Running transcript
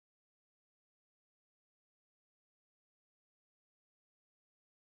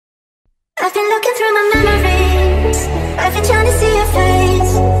I've been trying to see your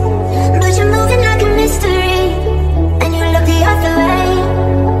face, but you're moving like a mystery, and you look the other way.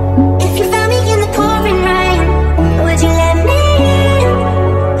 If you found me in the pouring rain, would you let me in?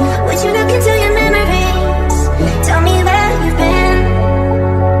 Would you look into your memories? Tell me where you've been.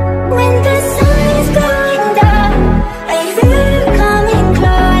 When the sun is going down, I feel you coming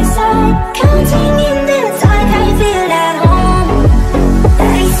closer, counting in the dark, I feel at home.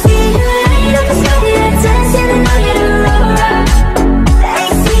 I see you light up the sky, you're dancing and I get a roar. I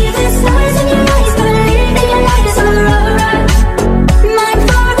see the stars in your eyes, believe that your light is aurora. Mine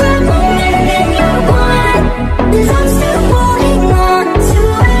for a moment, then you're gone, 'cause I'm still holding on to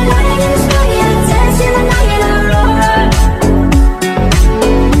a light in the sky, you're dancing and I get a roar.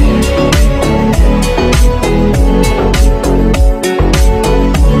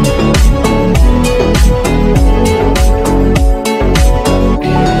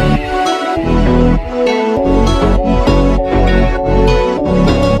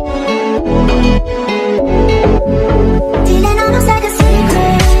 Feeling almost like a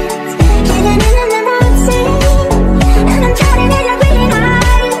secret, hidden in the routine, and I'm drowning in your green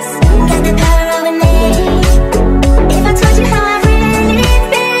eyes. Got the power over me. If I told you how I really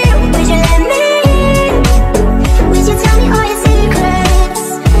feel, would you let me in? Would you tell me all your secrets?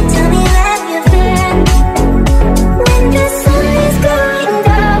 Tell me where you've been. When the sun is going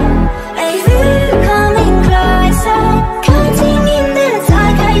down, I feel you coming closer, counting in the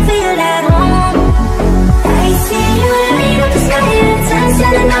dark, I feel at home. I see you light up the sky, you're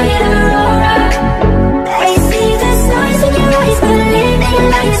dancing and I get a roar. I see the stars in your eyes, believe that your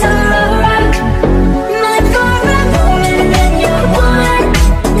light is aurora. Mine for a moment, then you're gone,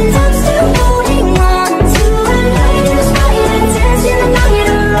 'cause I'm still holding on to a light in the sky, you're dancing and I get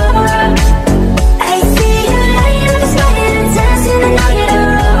a roar. I see you light up the sky, you're dancing and I get a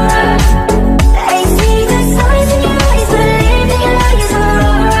roar. I see the stars in your eyes, believe that your light is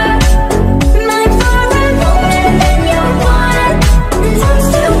aurora. Mine for a moment, then you're gone, 'cause I'm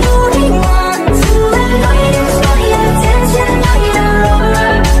still holding on to a light in the sky, you're dancing and I get a roar.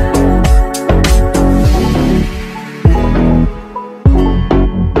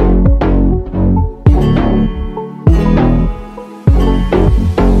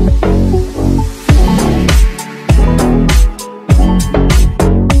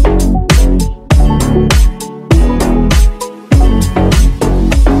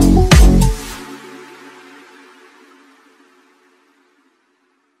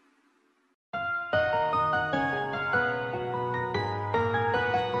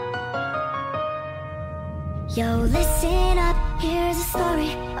 Yo, listen up, here's a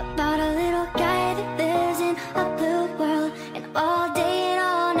story about a little guy that lives in a blue world. And all day and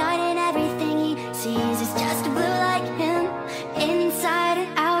all night and everything he sees is just blue like him, inside and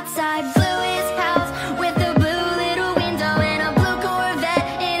outside. Blue is house with a blue little window and a blue Corvette,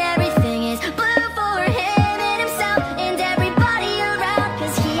 and everything is blue for him and himself and everybody around,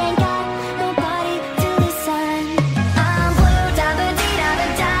 'cause he ain't got nobody to listen. I'm blue,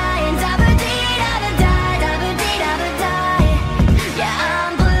 da-ba-dee-da-ba-die, and da-ba-dee-da-ba-die, da-ba-dee-da-ba-die. Yeah,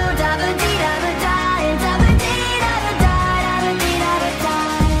 I'm blue, da-ba-dee-da-ba-die, and da-ba-dee-da-ba-die,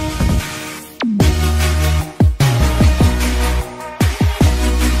 da-ba-dee-da-ba-die.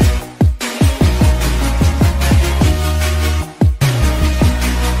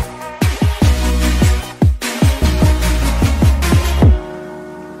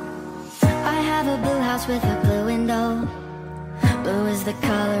 I have a blue house with a blue window. Blue is the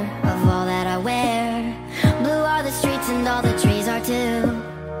color of all that I wear. Blue are the streets and all the trees are too.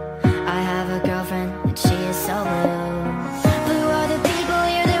 I have a girlfriend and she is so blue. Blue are the people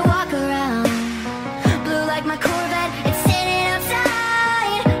here that walk around. Blue like my Corvette, it's sitting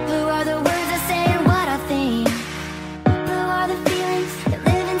outside. Blue are the words I say and what I think. Blue are the feelings that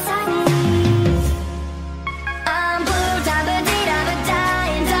live inside me. I'm blue, da-ba-dee-da-ba-die,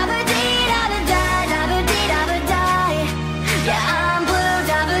 and da-ba-dee-da-ba-die, da-ba-dee-da-ba-die. Yeah, I'm blue,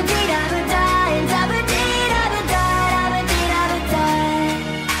 da-ba-dee-da-ba-die, and da-ba-dee-da-ba-die, da-ba-dee-da-ba-die.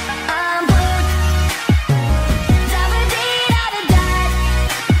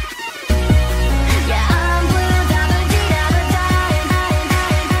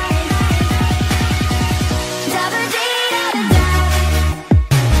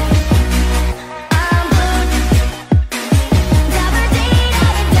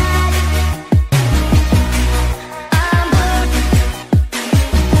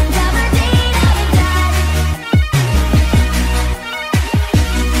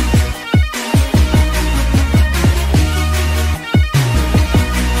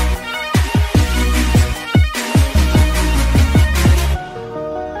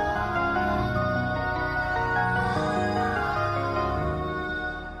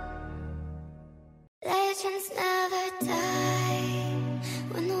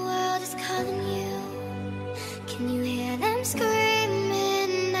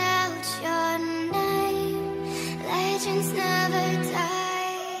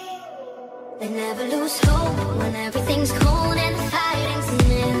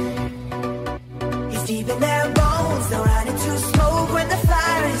 deep in their bones. They'll run into smoke when the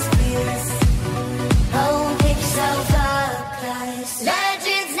fire is fierce. Oh, pick yourself up, 'cause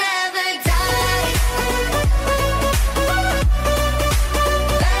legends never die.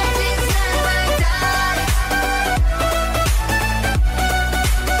 Legends never die.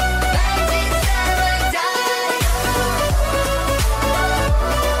 Legends never die.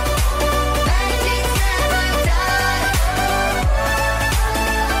 Legends never die.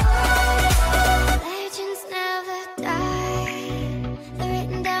 Legends never die. They're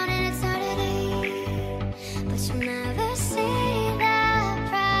written down in eternity, but you never see the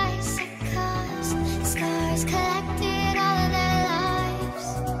price it cost. The scars collected all of their lives.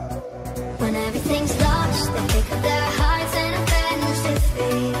 When everything's lost, they pick up their hearts and avenge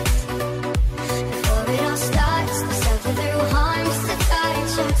defeat. Before it all starts, they suffer through harms to guide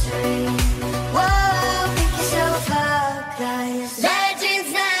your dream. Whoa, pick yourself up, guys.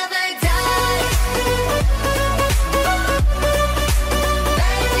 Legends never die.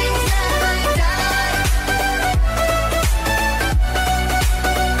 Legends never die.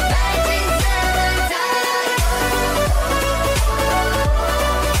 Legends never die.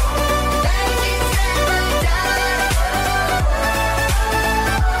 Legends never die.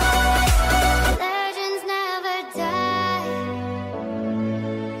 Legends never die.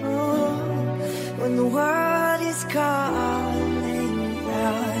 Oh, when the world is calling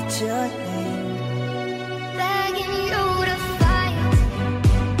out your name, begging you to fight.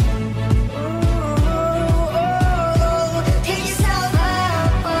 Oh, pick yourself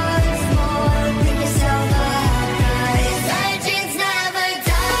up once more. Pick yourself up, guys. Legends never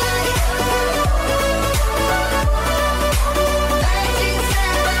die. Legends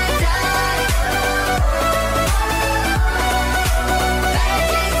never die.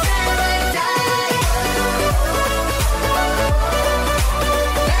 Legends never die.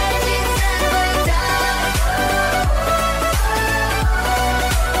 Legends never die.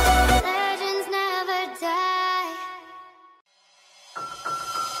 Legends never die.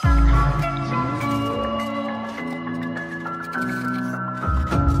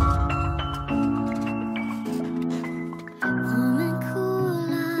我们哭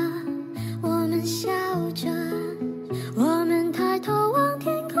了，我们笑着，我们抬头望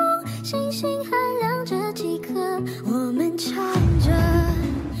天空，星星还亮着几颗，我们唱着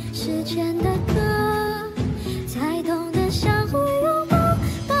时间的歌，才懂得相互拥抱，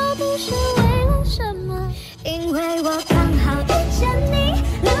倒不是为了什么，因为我刚好遇见你，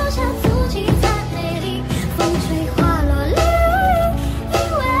留下足迹在美丽，风吹花落泪如雨，因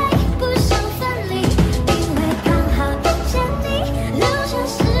为不想分离，因为刚好遇见你，留下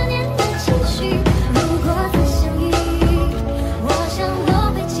思念的情绪，如果再相遇，我想我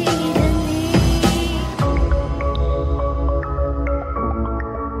会记得你。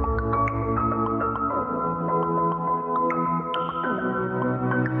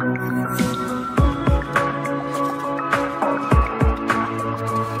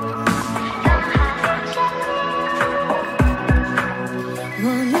我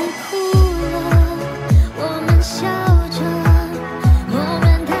们哭了，我们笑着，我们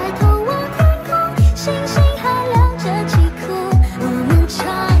抬头望天空，星星还亮着几颗，我们唱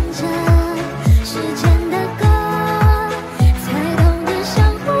着时间的歌，才懂得相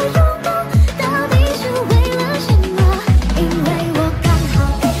互拥抱，到底是为了什么？因为我刚好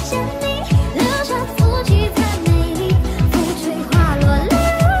遇见你，留下足迹在美丽，风吹花落泪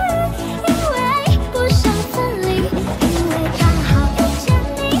如雨，因为不想分离，因为刚好遇见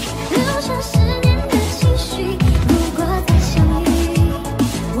你，留下思念的情绪，如果再相遇，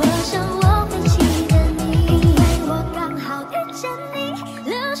我想我会记得你，因为我刚好遇见你，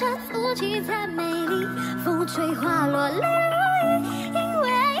留下足迹在美丽，风吹花落泪如雨，因为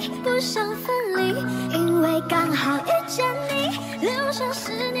不想分离，因为刚好遇见你，留下思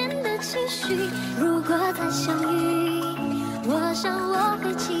念的情绪，如果再相遇，我想我会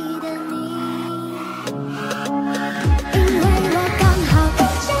记得你，因为我刚好遇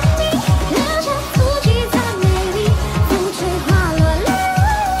见你，留下足迹在美丽，风吹花落泪如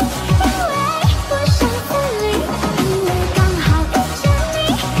雨，因为不想分离，因为刚好遇见你，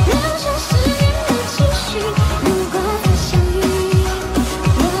留下思念的情绪，如果再相遇，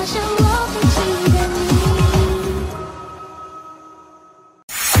我想我会记得你。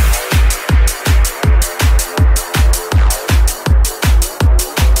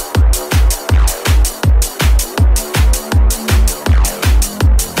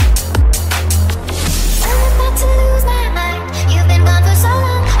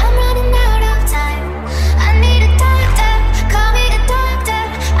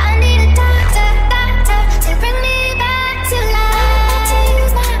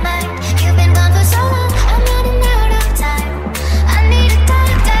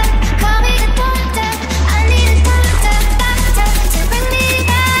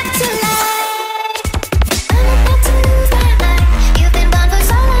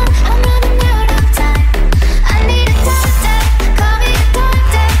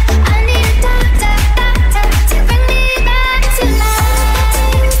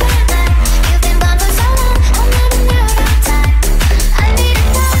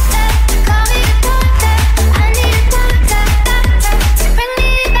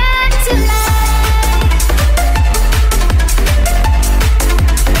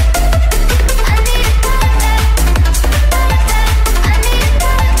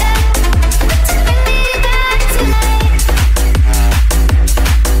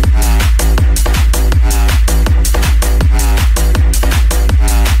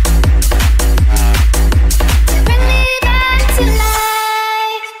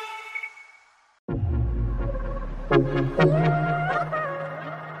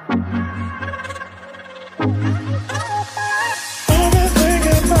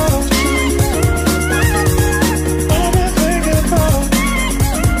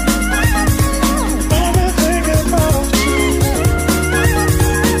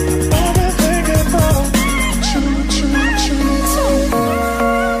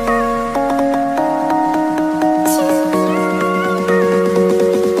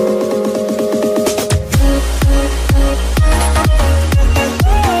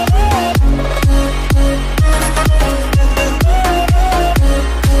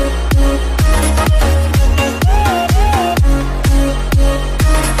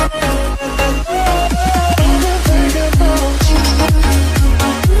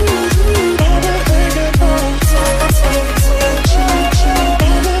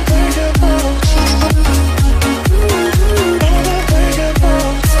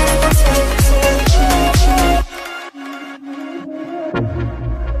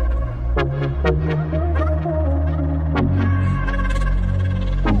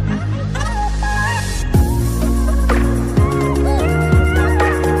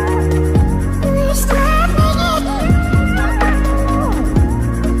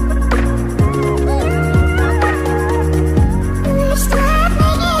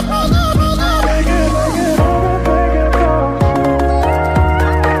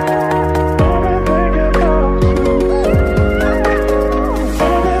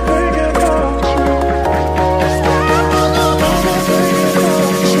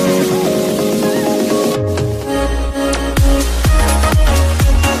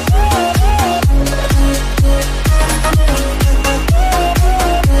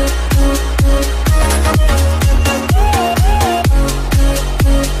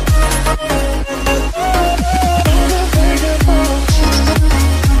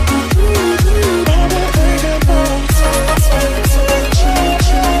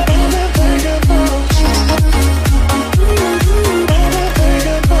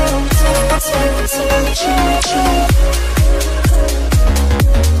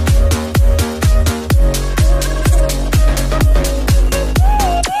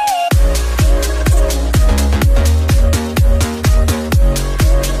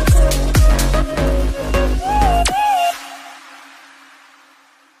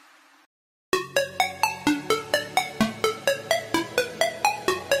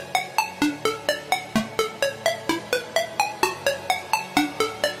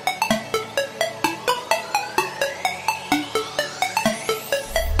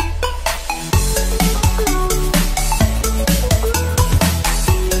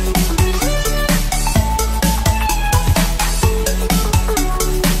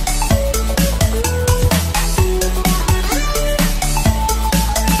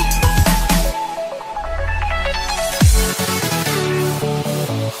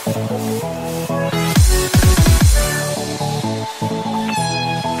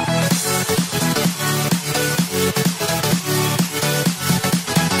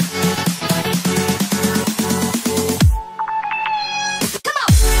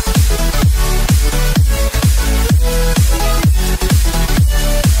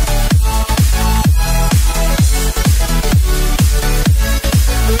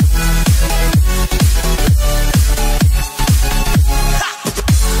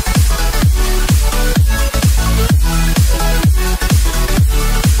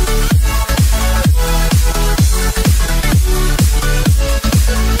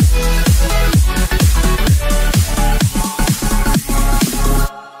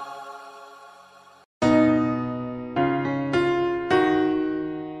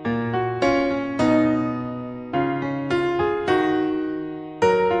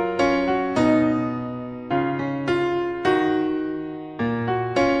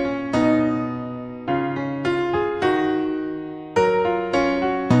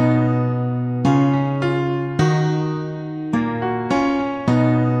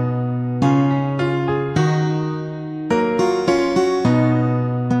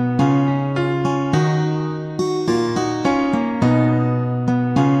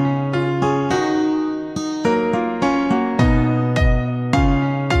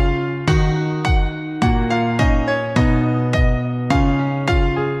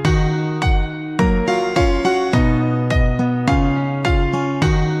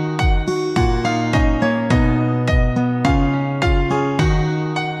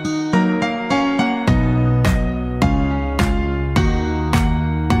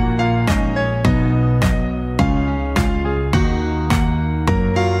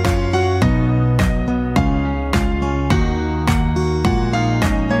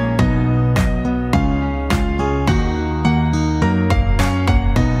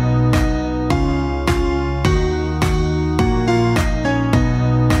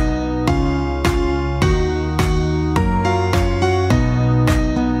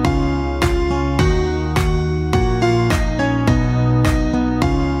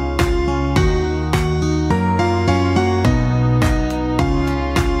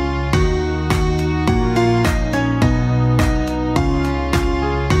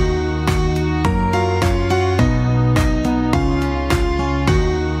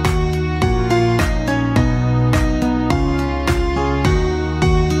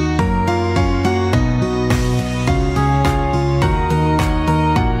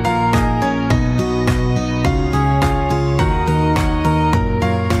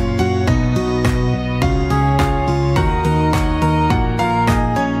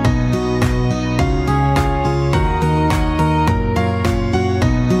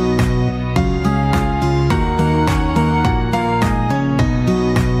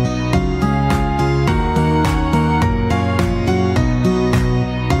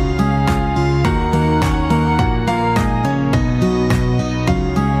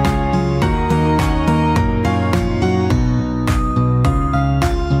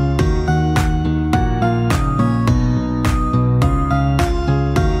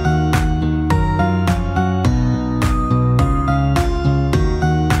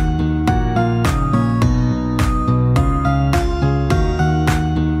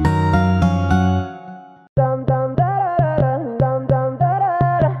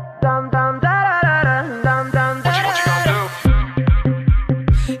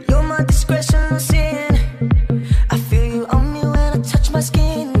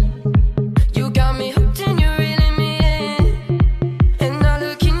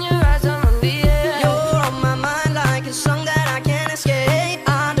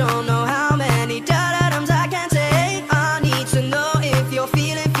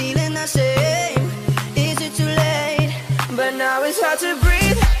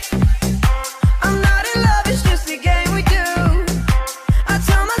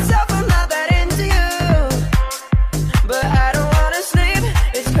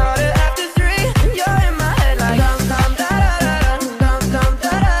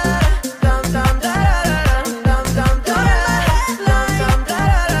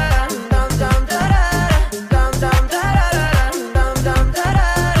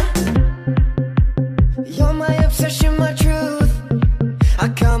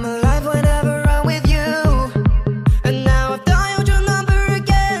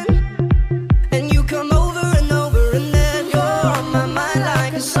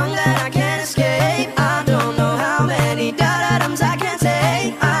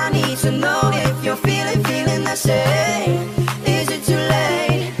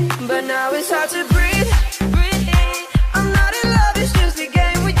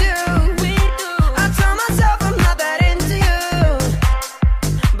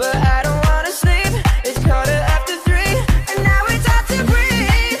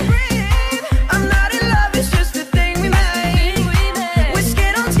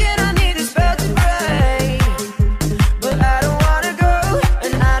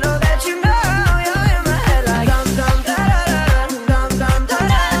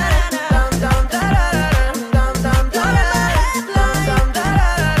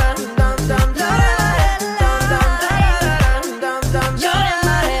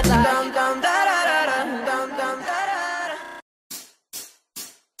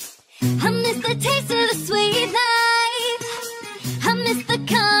I miss the taste of the sweet life. I miss the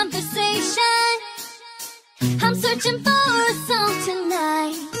conversation. I'm searching for a song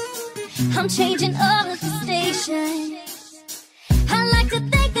tonight. I'm changing all of the stations. I like to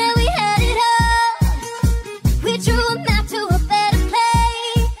think that we had it all. We drew a map to a better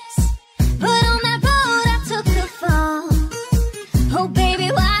place, but on that road I took the fall. Oh baby,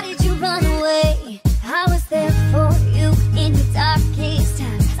 why did you run away? I was there for you in your darkest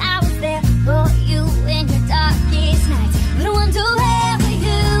times. I was there for you in your darkest nights. But I wonder where were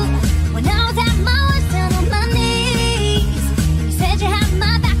you when I was at my worst, down on my knees. You said you had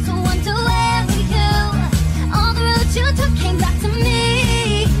my back, so I wonder where were you? All the roads you took came back to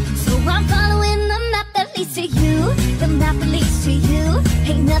me. So I'm following the map that leads to you. The map that leads to you.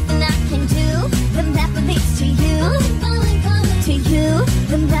 Ain't nothing I can do. The map that leads to you. To you.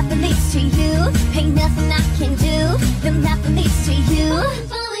 The map that leads to you. Ain't nothing I can do. The map that leads to you.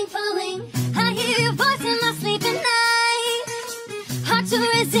 Falling. I hear your voice in my sleep at night. Hard to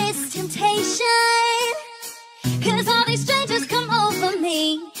resist temptation. Cause all these strangers come over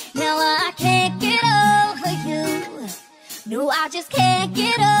me. Now I can't get over you. No, I just can't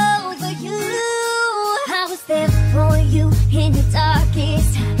get over you. I was there for you in your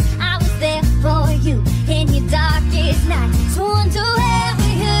darkest time. I was there for you in your darkest night. So wonder where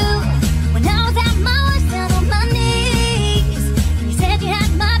were you when I was at my worst, down on my knees. You said you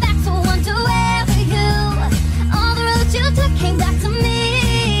had my back, so wonder where were you? All the roads you took came back to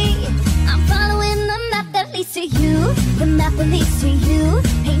me. I'm following the map that leads to you. The map that leads to you.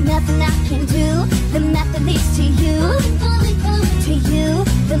 Ain't nothing I can do. The map that leads to you. To you.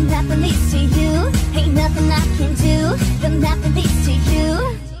 The map that leads to you. Ain't nothing I can do. The map that leads to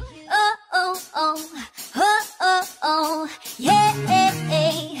you. Oh, oh, oh. Oh, oh, oh. Yeah.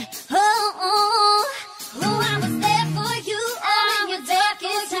 Oh, oh. Oh, I was there for you. Oh, in your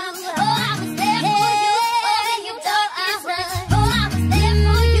darkest time. Oh, I was there for you. Oh, in your darkest night. Oh, I was there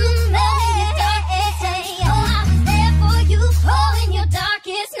for you. Oh, in your darkest day. Oh, I was there for you. Oh, in your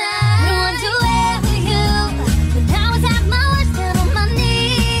darkest night. No wonder where were you when I was at my worst, down on my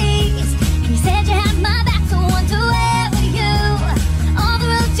knees. And you said you had my back, so wonder where were you? All the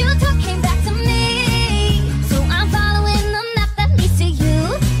roads you took came back to me. So I'm following the map that leads to you.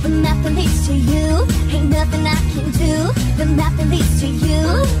 The map that leads to you. Ain't nothing I can do. The map that leads to you.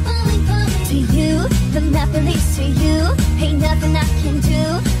 To you. The map that leads to you. Ain't nothing I can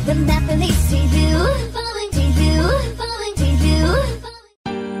do. The map that leads to you. To you. To you.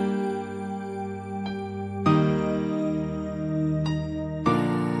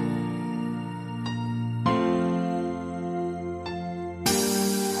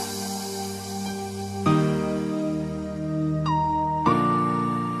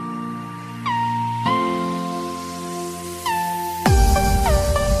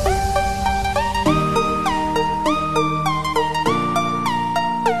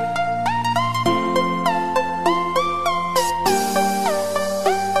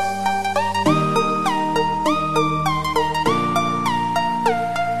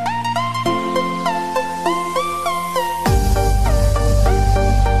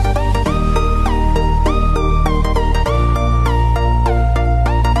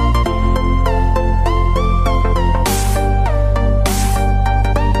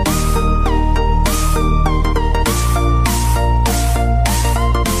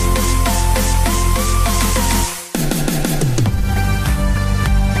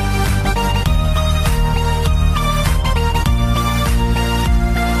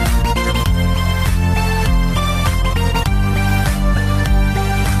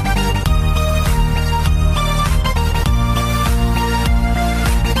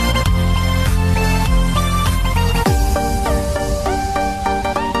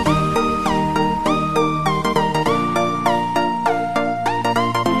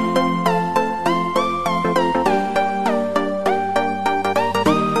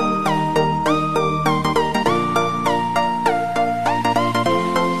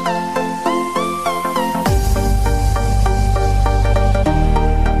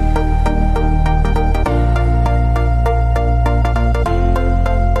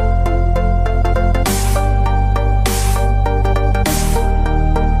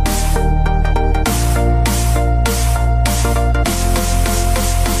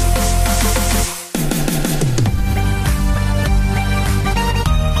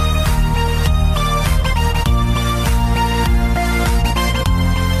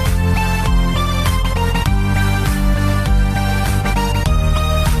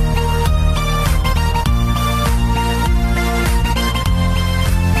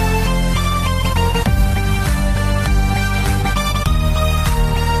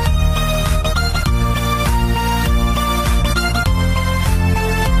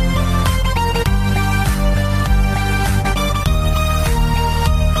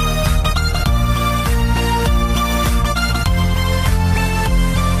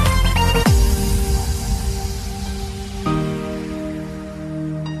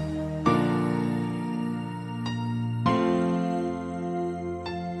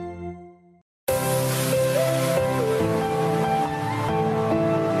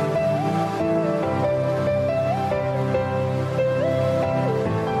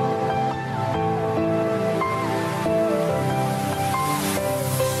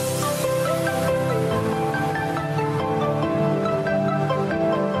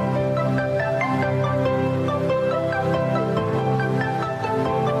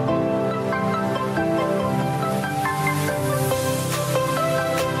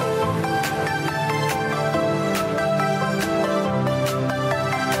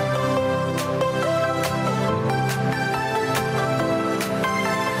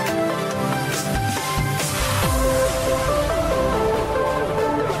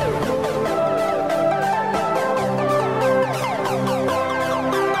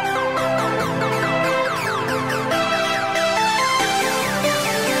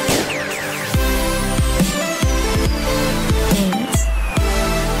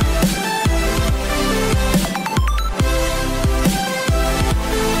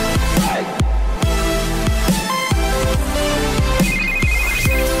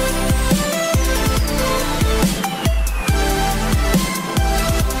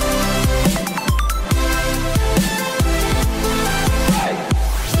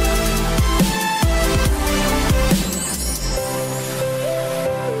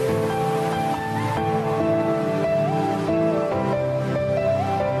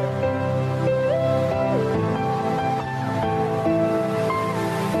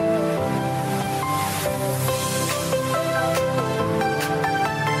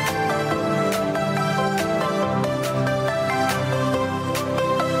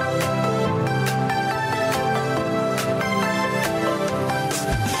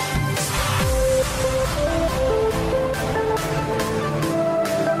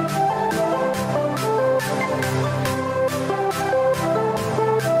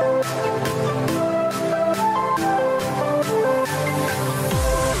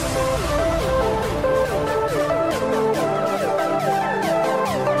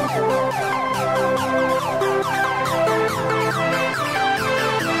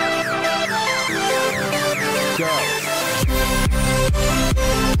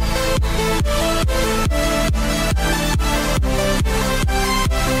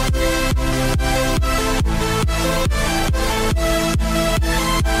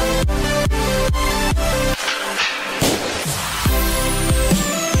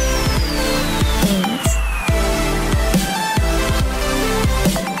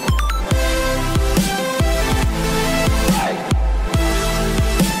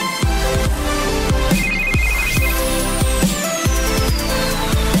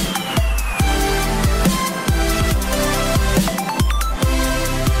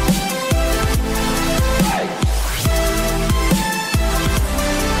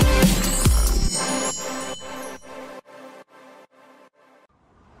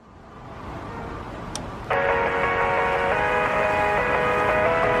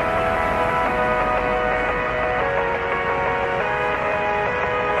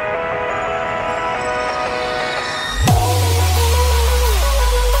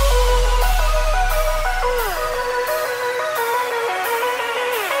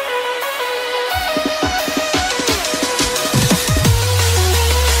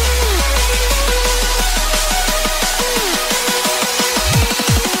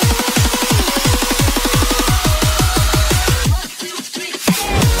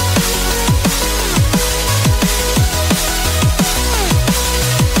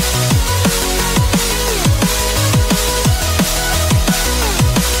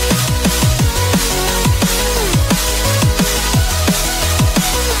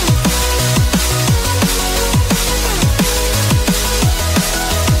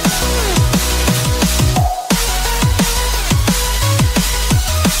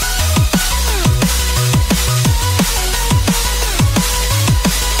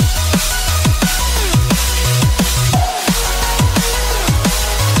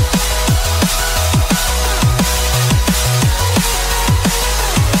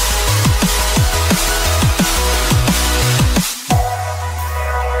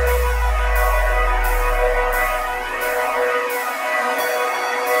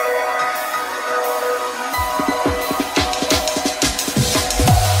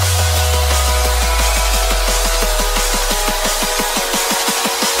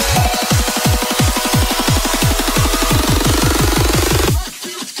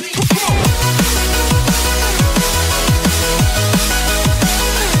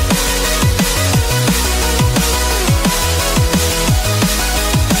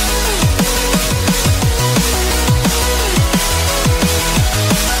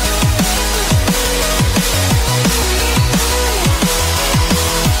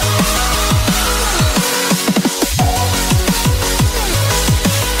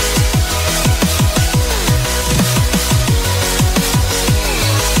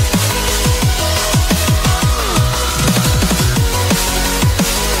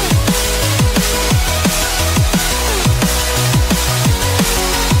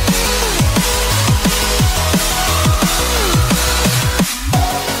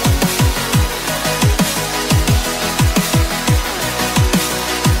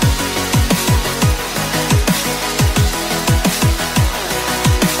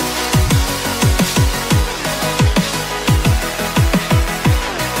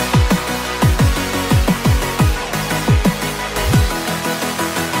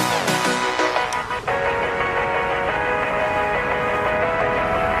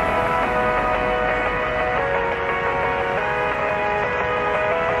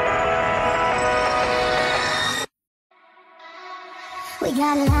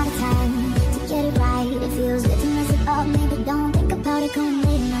 a lot of time to get it right. It feels good to mess it up, maybe don't think about it going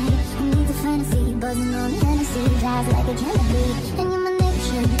late night. I need the fantasy, buzzing on Hennessy, drive like a canopy. And you're my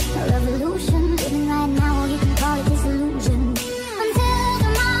nation, a revolution. Living right now, or you can call it disillusion. Until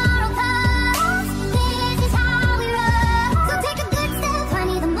tomorrow comes, this is how we roll. So take a good step,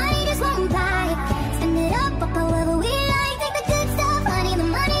 honey, the money just won't buy it. Spend it up however we like. Take the good stuff, honey, the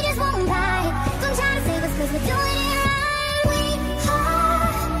money just won't buy it. Don't try to save us, cause we're doing it right.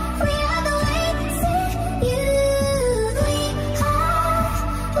 We are the way, see you.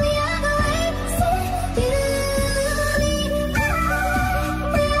 We are the way, see you.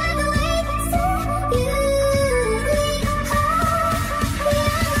 We are the way, see you.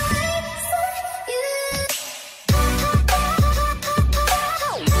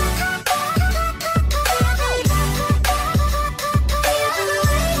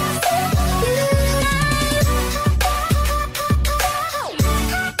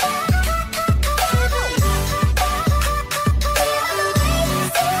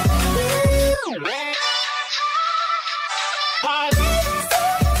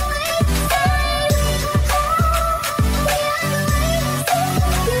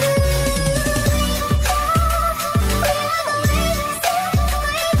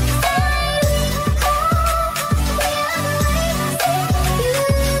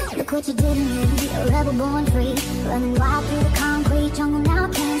 Look what you did to me, a rebel born free. Running wild through the concrete jungle, now I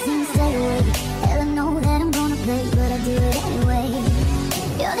can't seem to stay away. Hell, I know that I'm gonna play, but I do it anyway.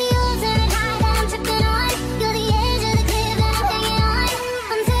 You're the ultimate high that I'm tripping on. You're the edge of the cliff that I'm hanging on.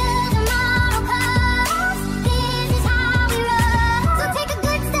 Until tomorrow comes, this is how we roll. So take a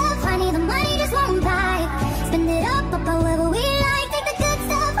good step, honey, the money just won't buy it. Spend it up however we like. Take the good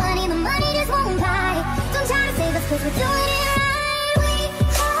stuff, honey, the money just won't buy it. Don't try to save us, cause we're doing it right.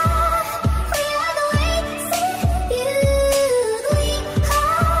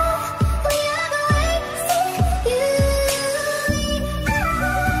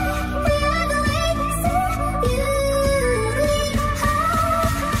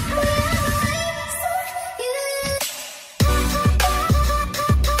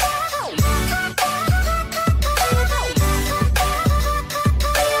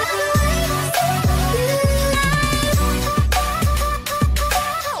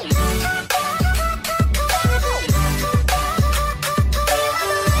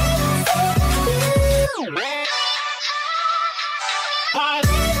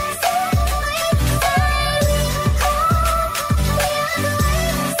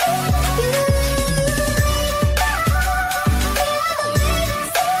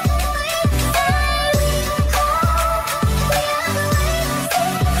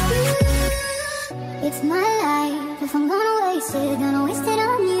 It's my life, if I'm gonna waste it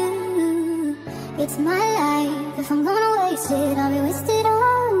on you. It's my life, if I'm gonna waste it, I'll be wasted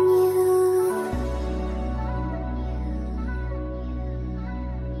on you.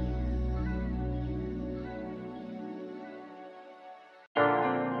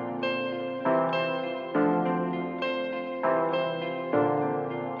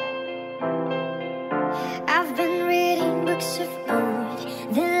 I've been reading books of old,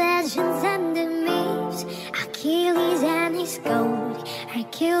 the legends and the myths, Achilles and his gold,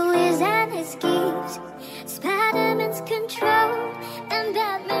 Hercules and his gifts, Spider-Man's control, and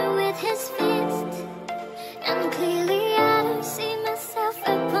Batman with his fist. And clearly I don't see myself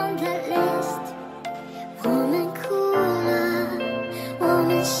upon that list. 我们哭了，我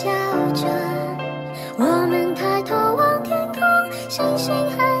们笑着，我们抬头望天空，星星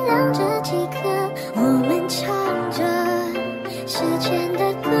还亮着几颗。我们唱着时间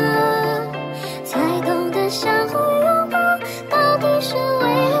的歌，才懂得相互拥抱，到底是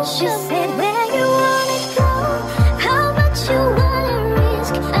为了什么？ You said where you wanna go, how much you wanna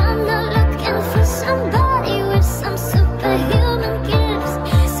risk. I'm not looking for somebody with some superhuman gifts,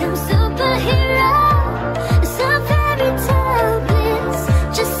 some superhero, some fairy tale bliss.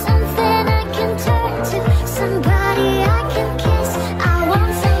 Just something I can turn to, somebody I can kiss. I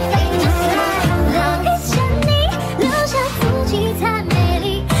want something to fly.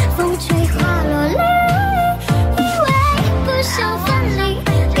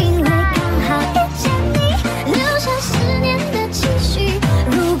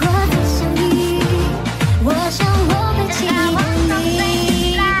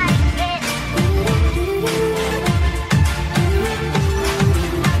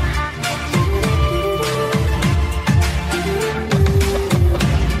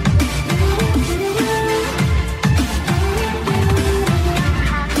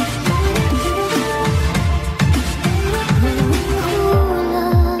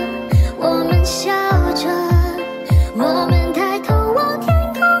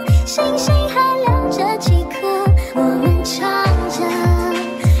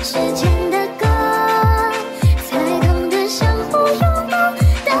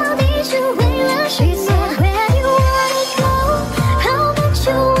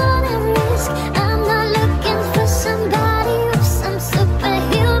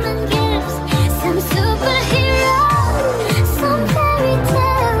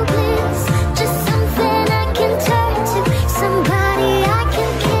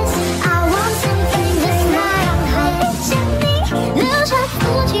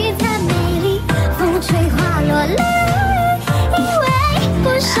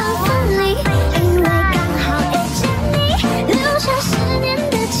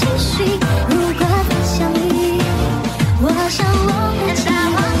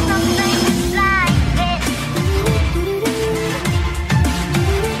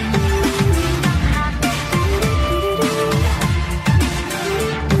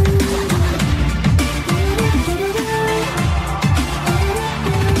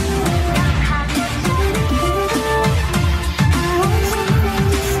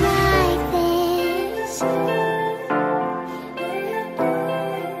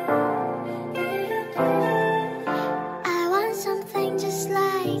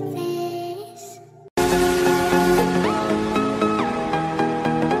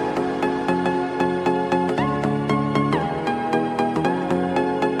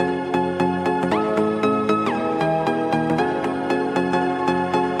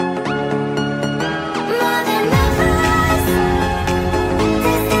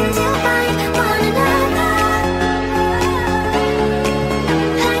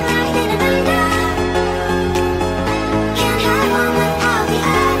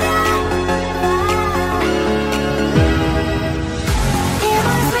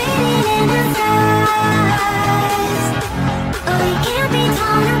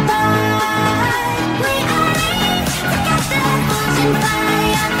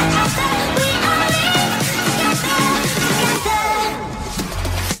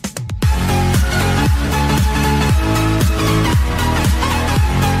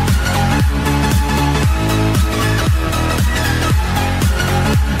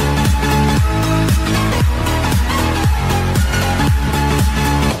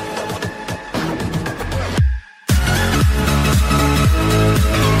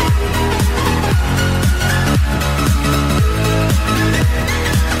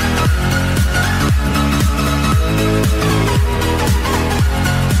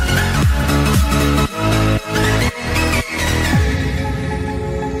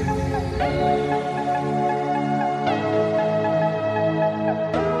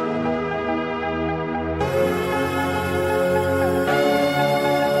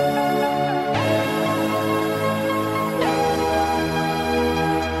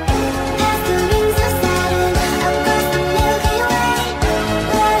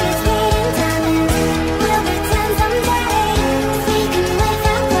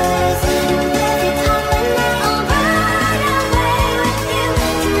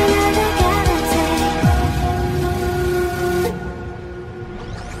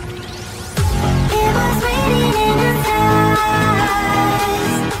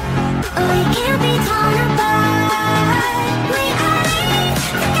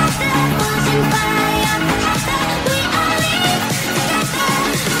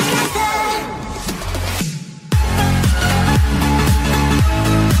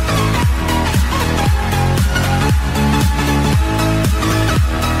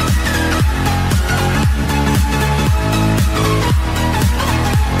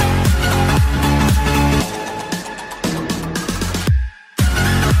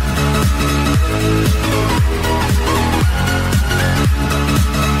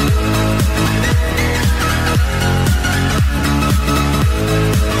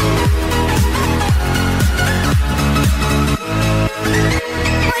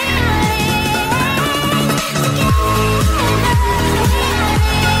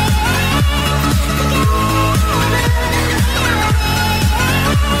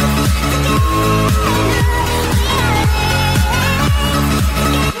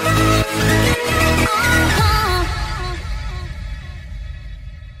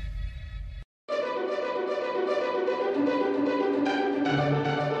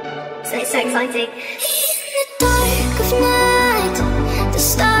 it's so exciting. In the dark of night, the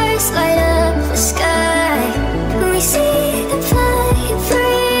stars light up the sky. We see them flying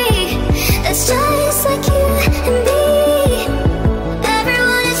free. That's just like you and me.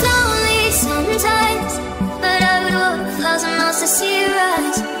 Everyone is lonely sometimes, but I would walk 1,000 miles to see you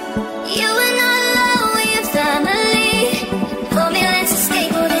rise. You are not alone with your family. Hold me, let's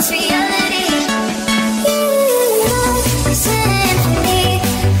escape all this reality. You are a symphony.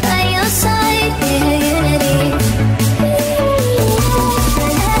 By your side, we're unity.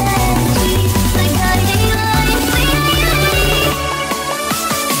 My guiding light, we're unity.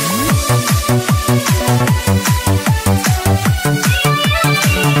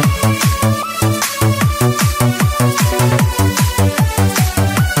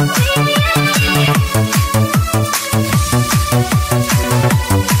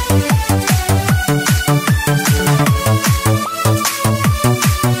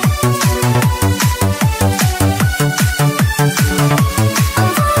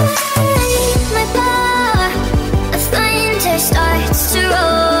 My bar, a thunder starts to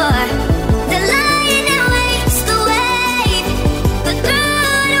roar. The lion awaits the wave, but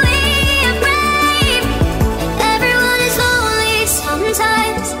through it we are brave. Everyone is lonely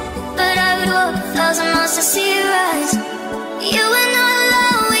sometimes, but I would walk 1,000 miles to see you rise. You are not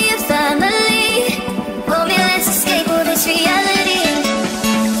alone with your family. Hold me, let's escape all this reality.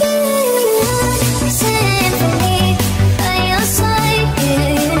 You are a symphony. By your side,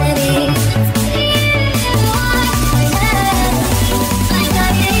 we're unity. You are my melody, my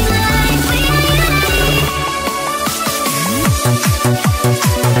guiding light, we're unity.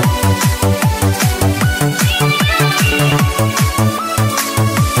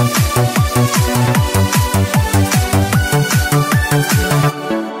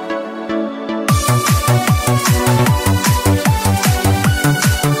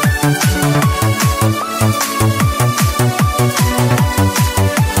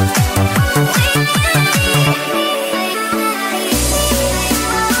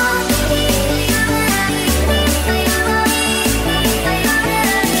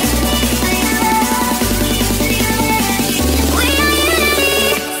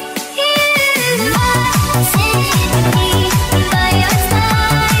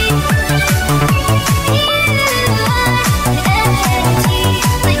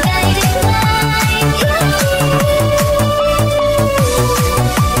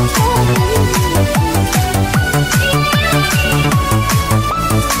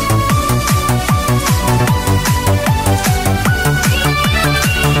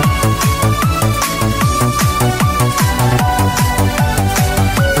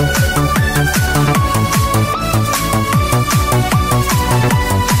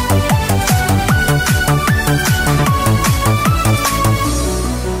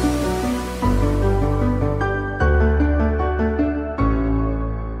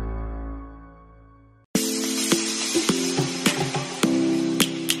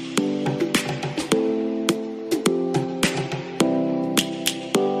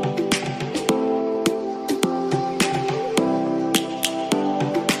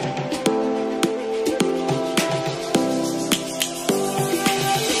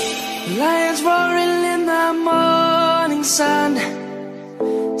 Lions roaring in the morning sun,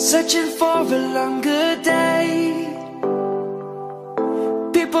 searching for a longer day.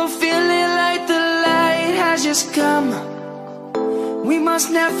 People feeling like the light has just come. We must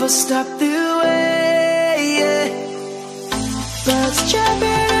never stop the way. Birds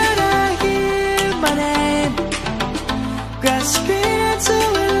jumping and I hear my name, grasping into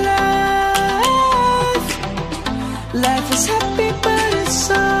a life. Life is happy but it's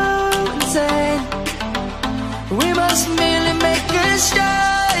so insane. We must merely make a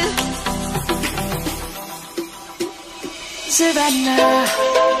start. Savannah,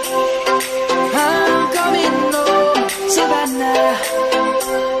 I'm coming home. Savannah,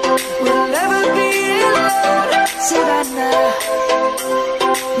 we'll never be alone. Savannah,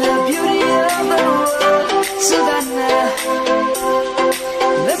 the beauty of the world. Savannah,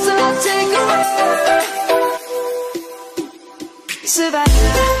 let's all take a walk.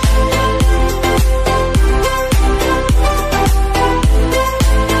 Savannah.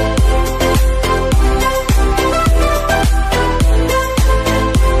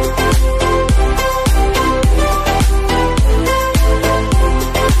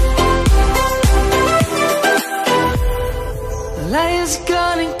 Lion's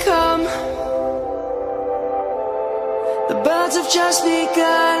gonna come. The birds have just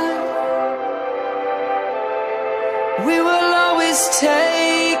begun. We will always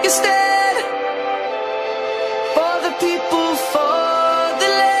take a stand for the people, for the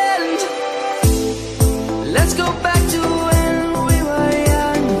land. Let's go back to when we were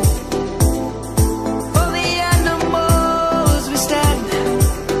young. For the animals we stand.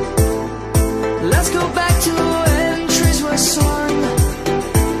 Let's go back to when trees were swung.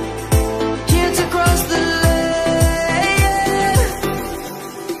 Kids across the land.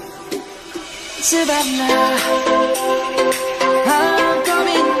 Savannah, I'm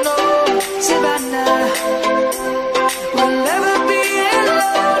coming home. Savannah, we'll never be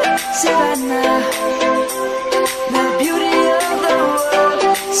alone. Savannah, the beauty of the world.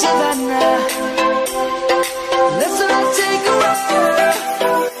 Savannah, let's all take a walk.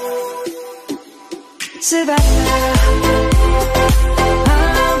 Savannah,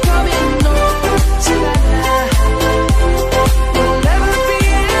 I'm coming home. Savannah, we'll never be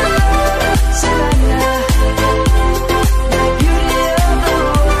alone. Savannah, the beauty of the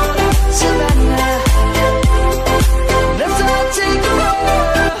world. Savannah, let's all take a walk.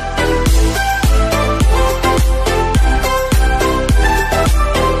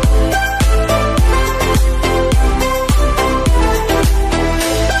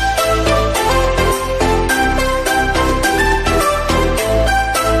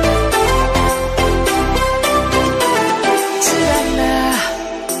 Savannah,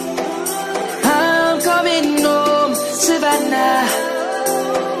 I'm coming home. Savannah,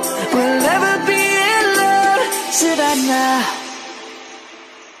 we'll never be alone. Savannah.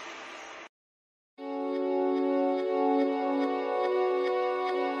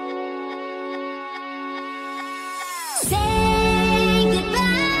 Say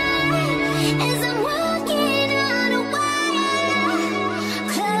goodbye as I'm walking on a wire.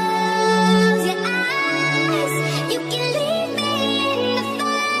 Close your eyes, you can leave me in the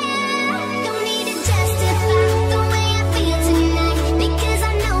fire. Don't need to justify the way I feel tonight, because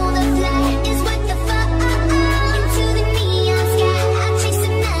I know the flight is worth the fight. Into the neon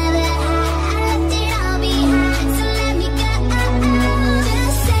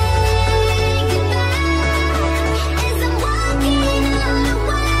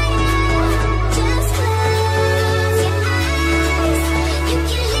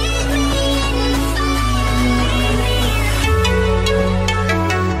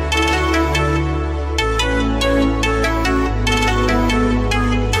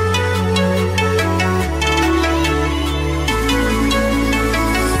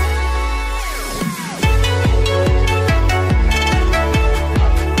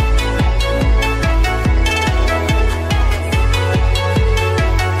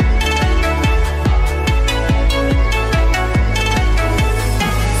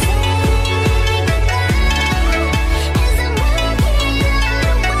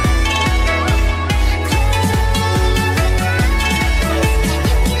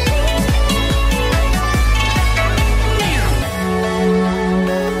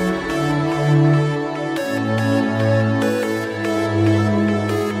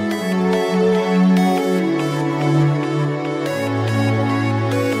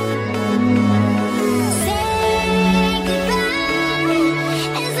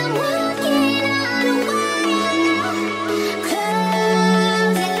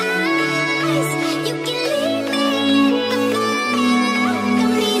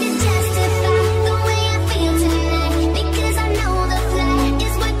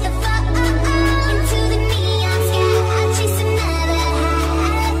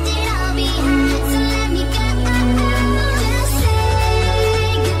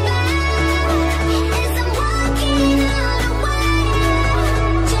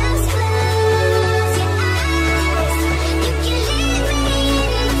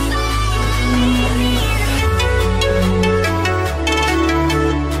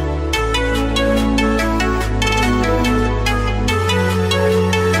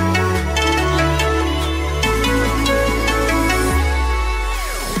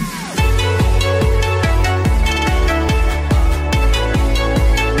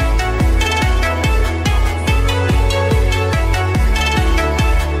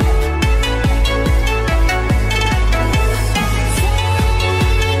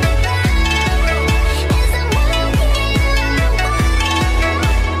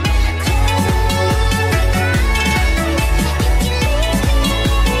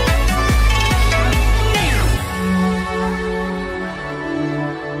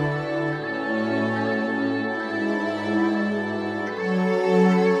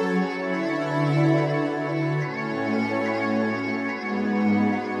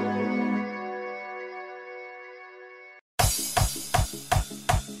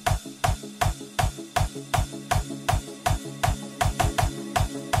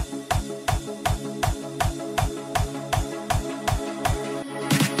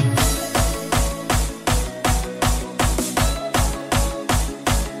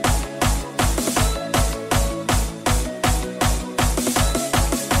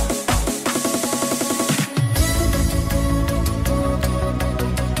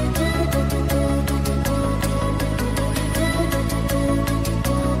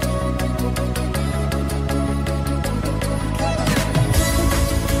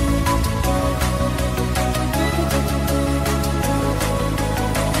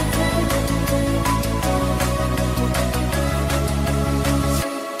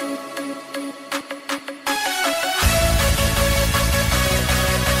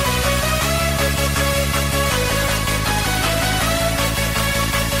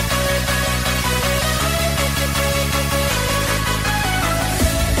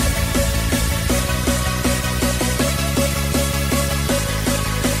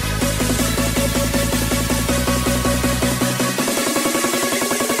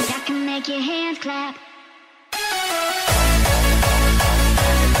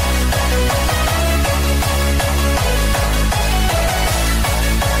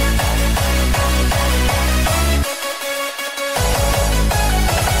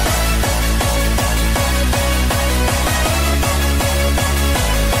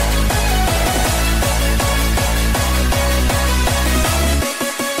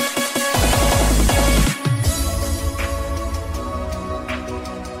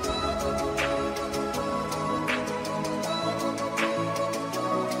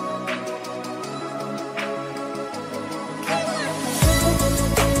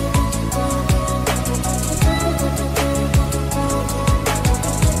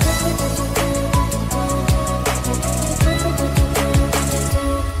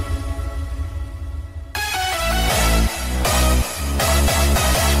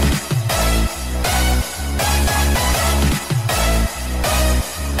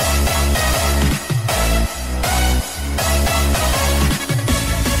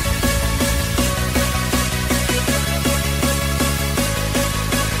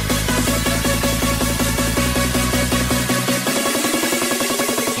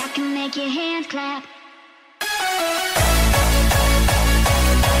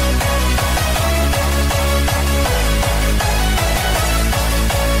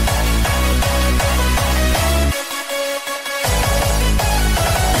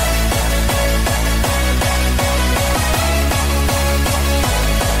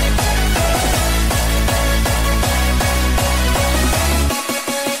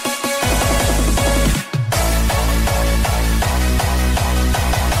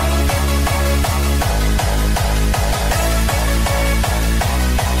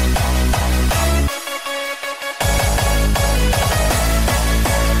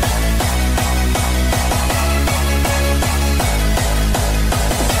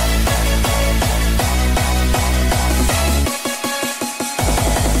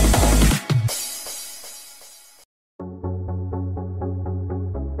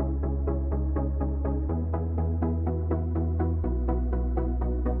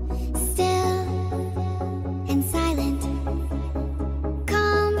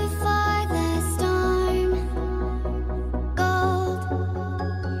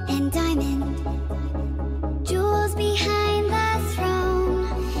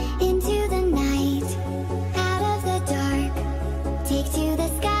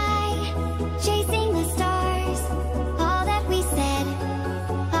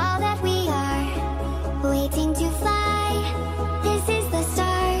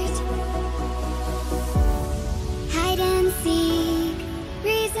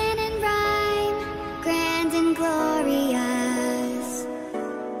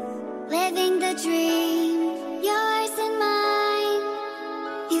the dream, yours and mine,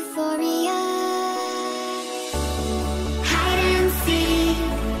 euphoria. Hide and seek,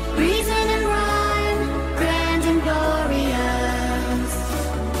 reason and rhyme, grand and glorious.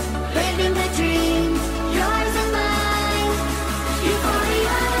 Living the dream, yours and mine,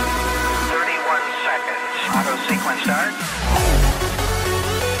 euphoria. 31 seconds. Auto sequence start.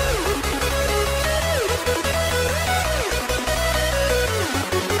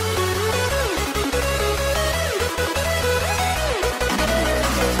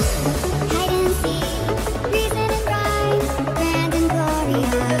 Hide and seek, reason and rhyme, grand and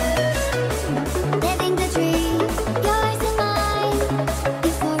glorious. Living the dream, yours and mine,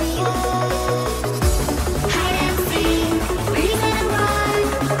 euphoria. Hide and seek, reason and rhyme,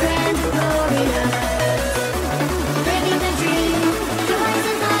 grand and glorious. Living the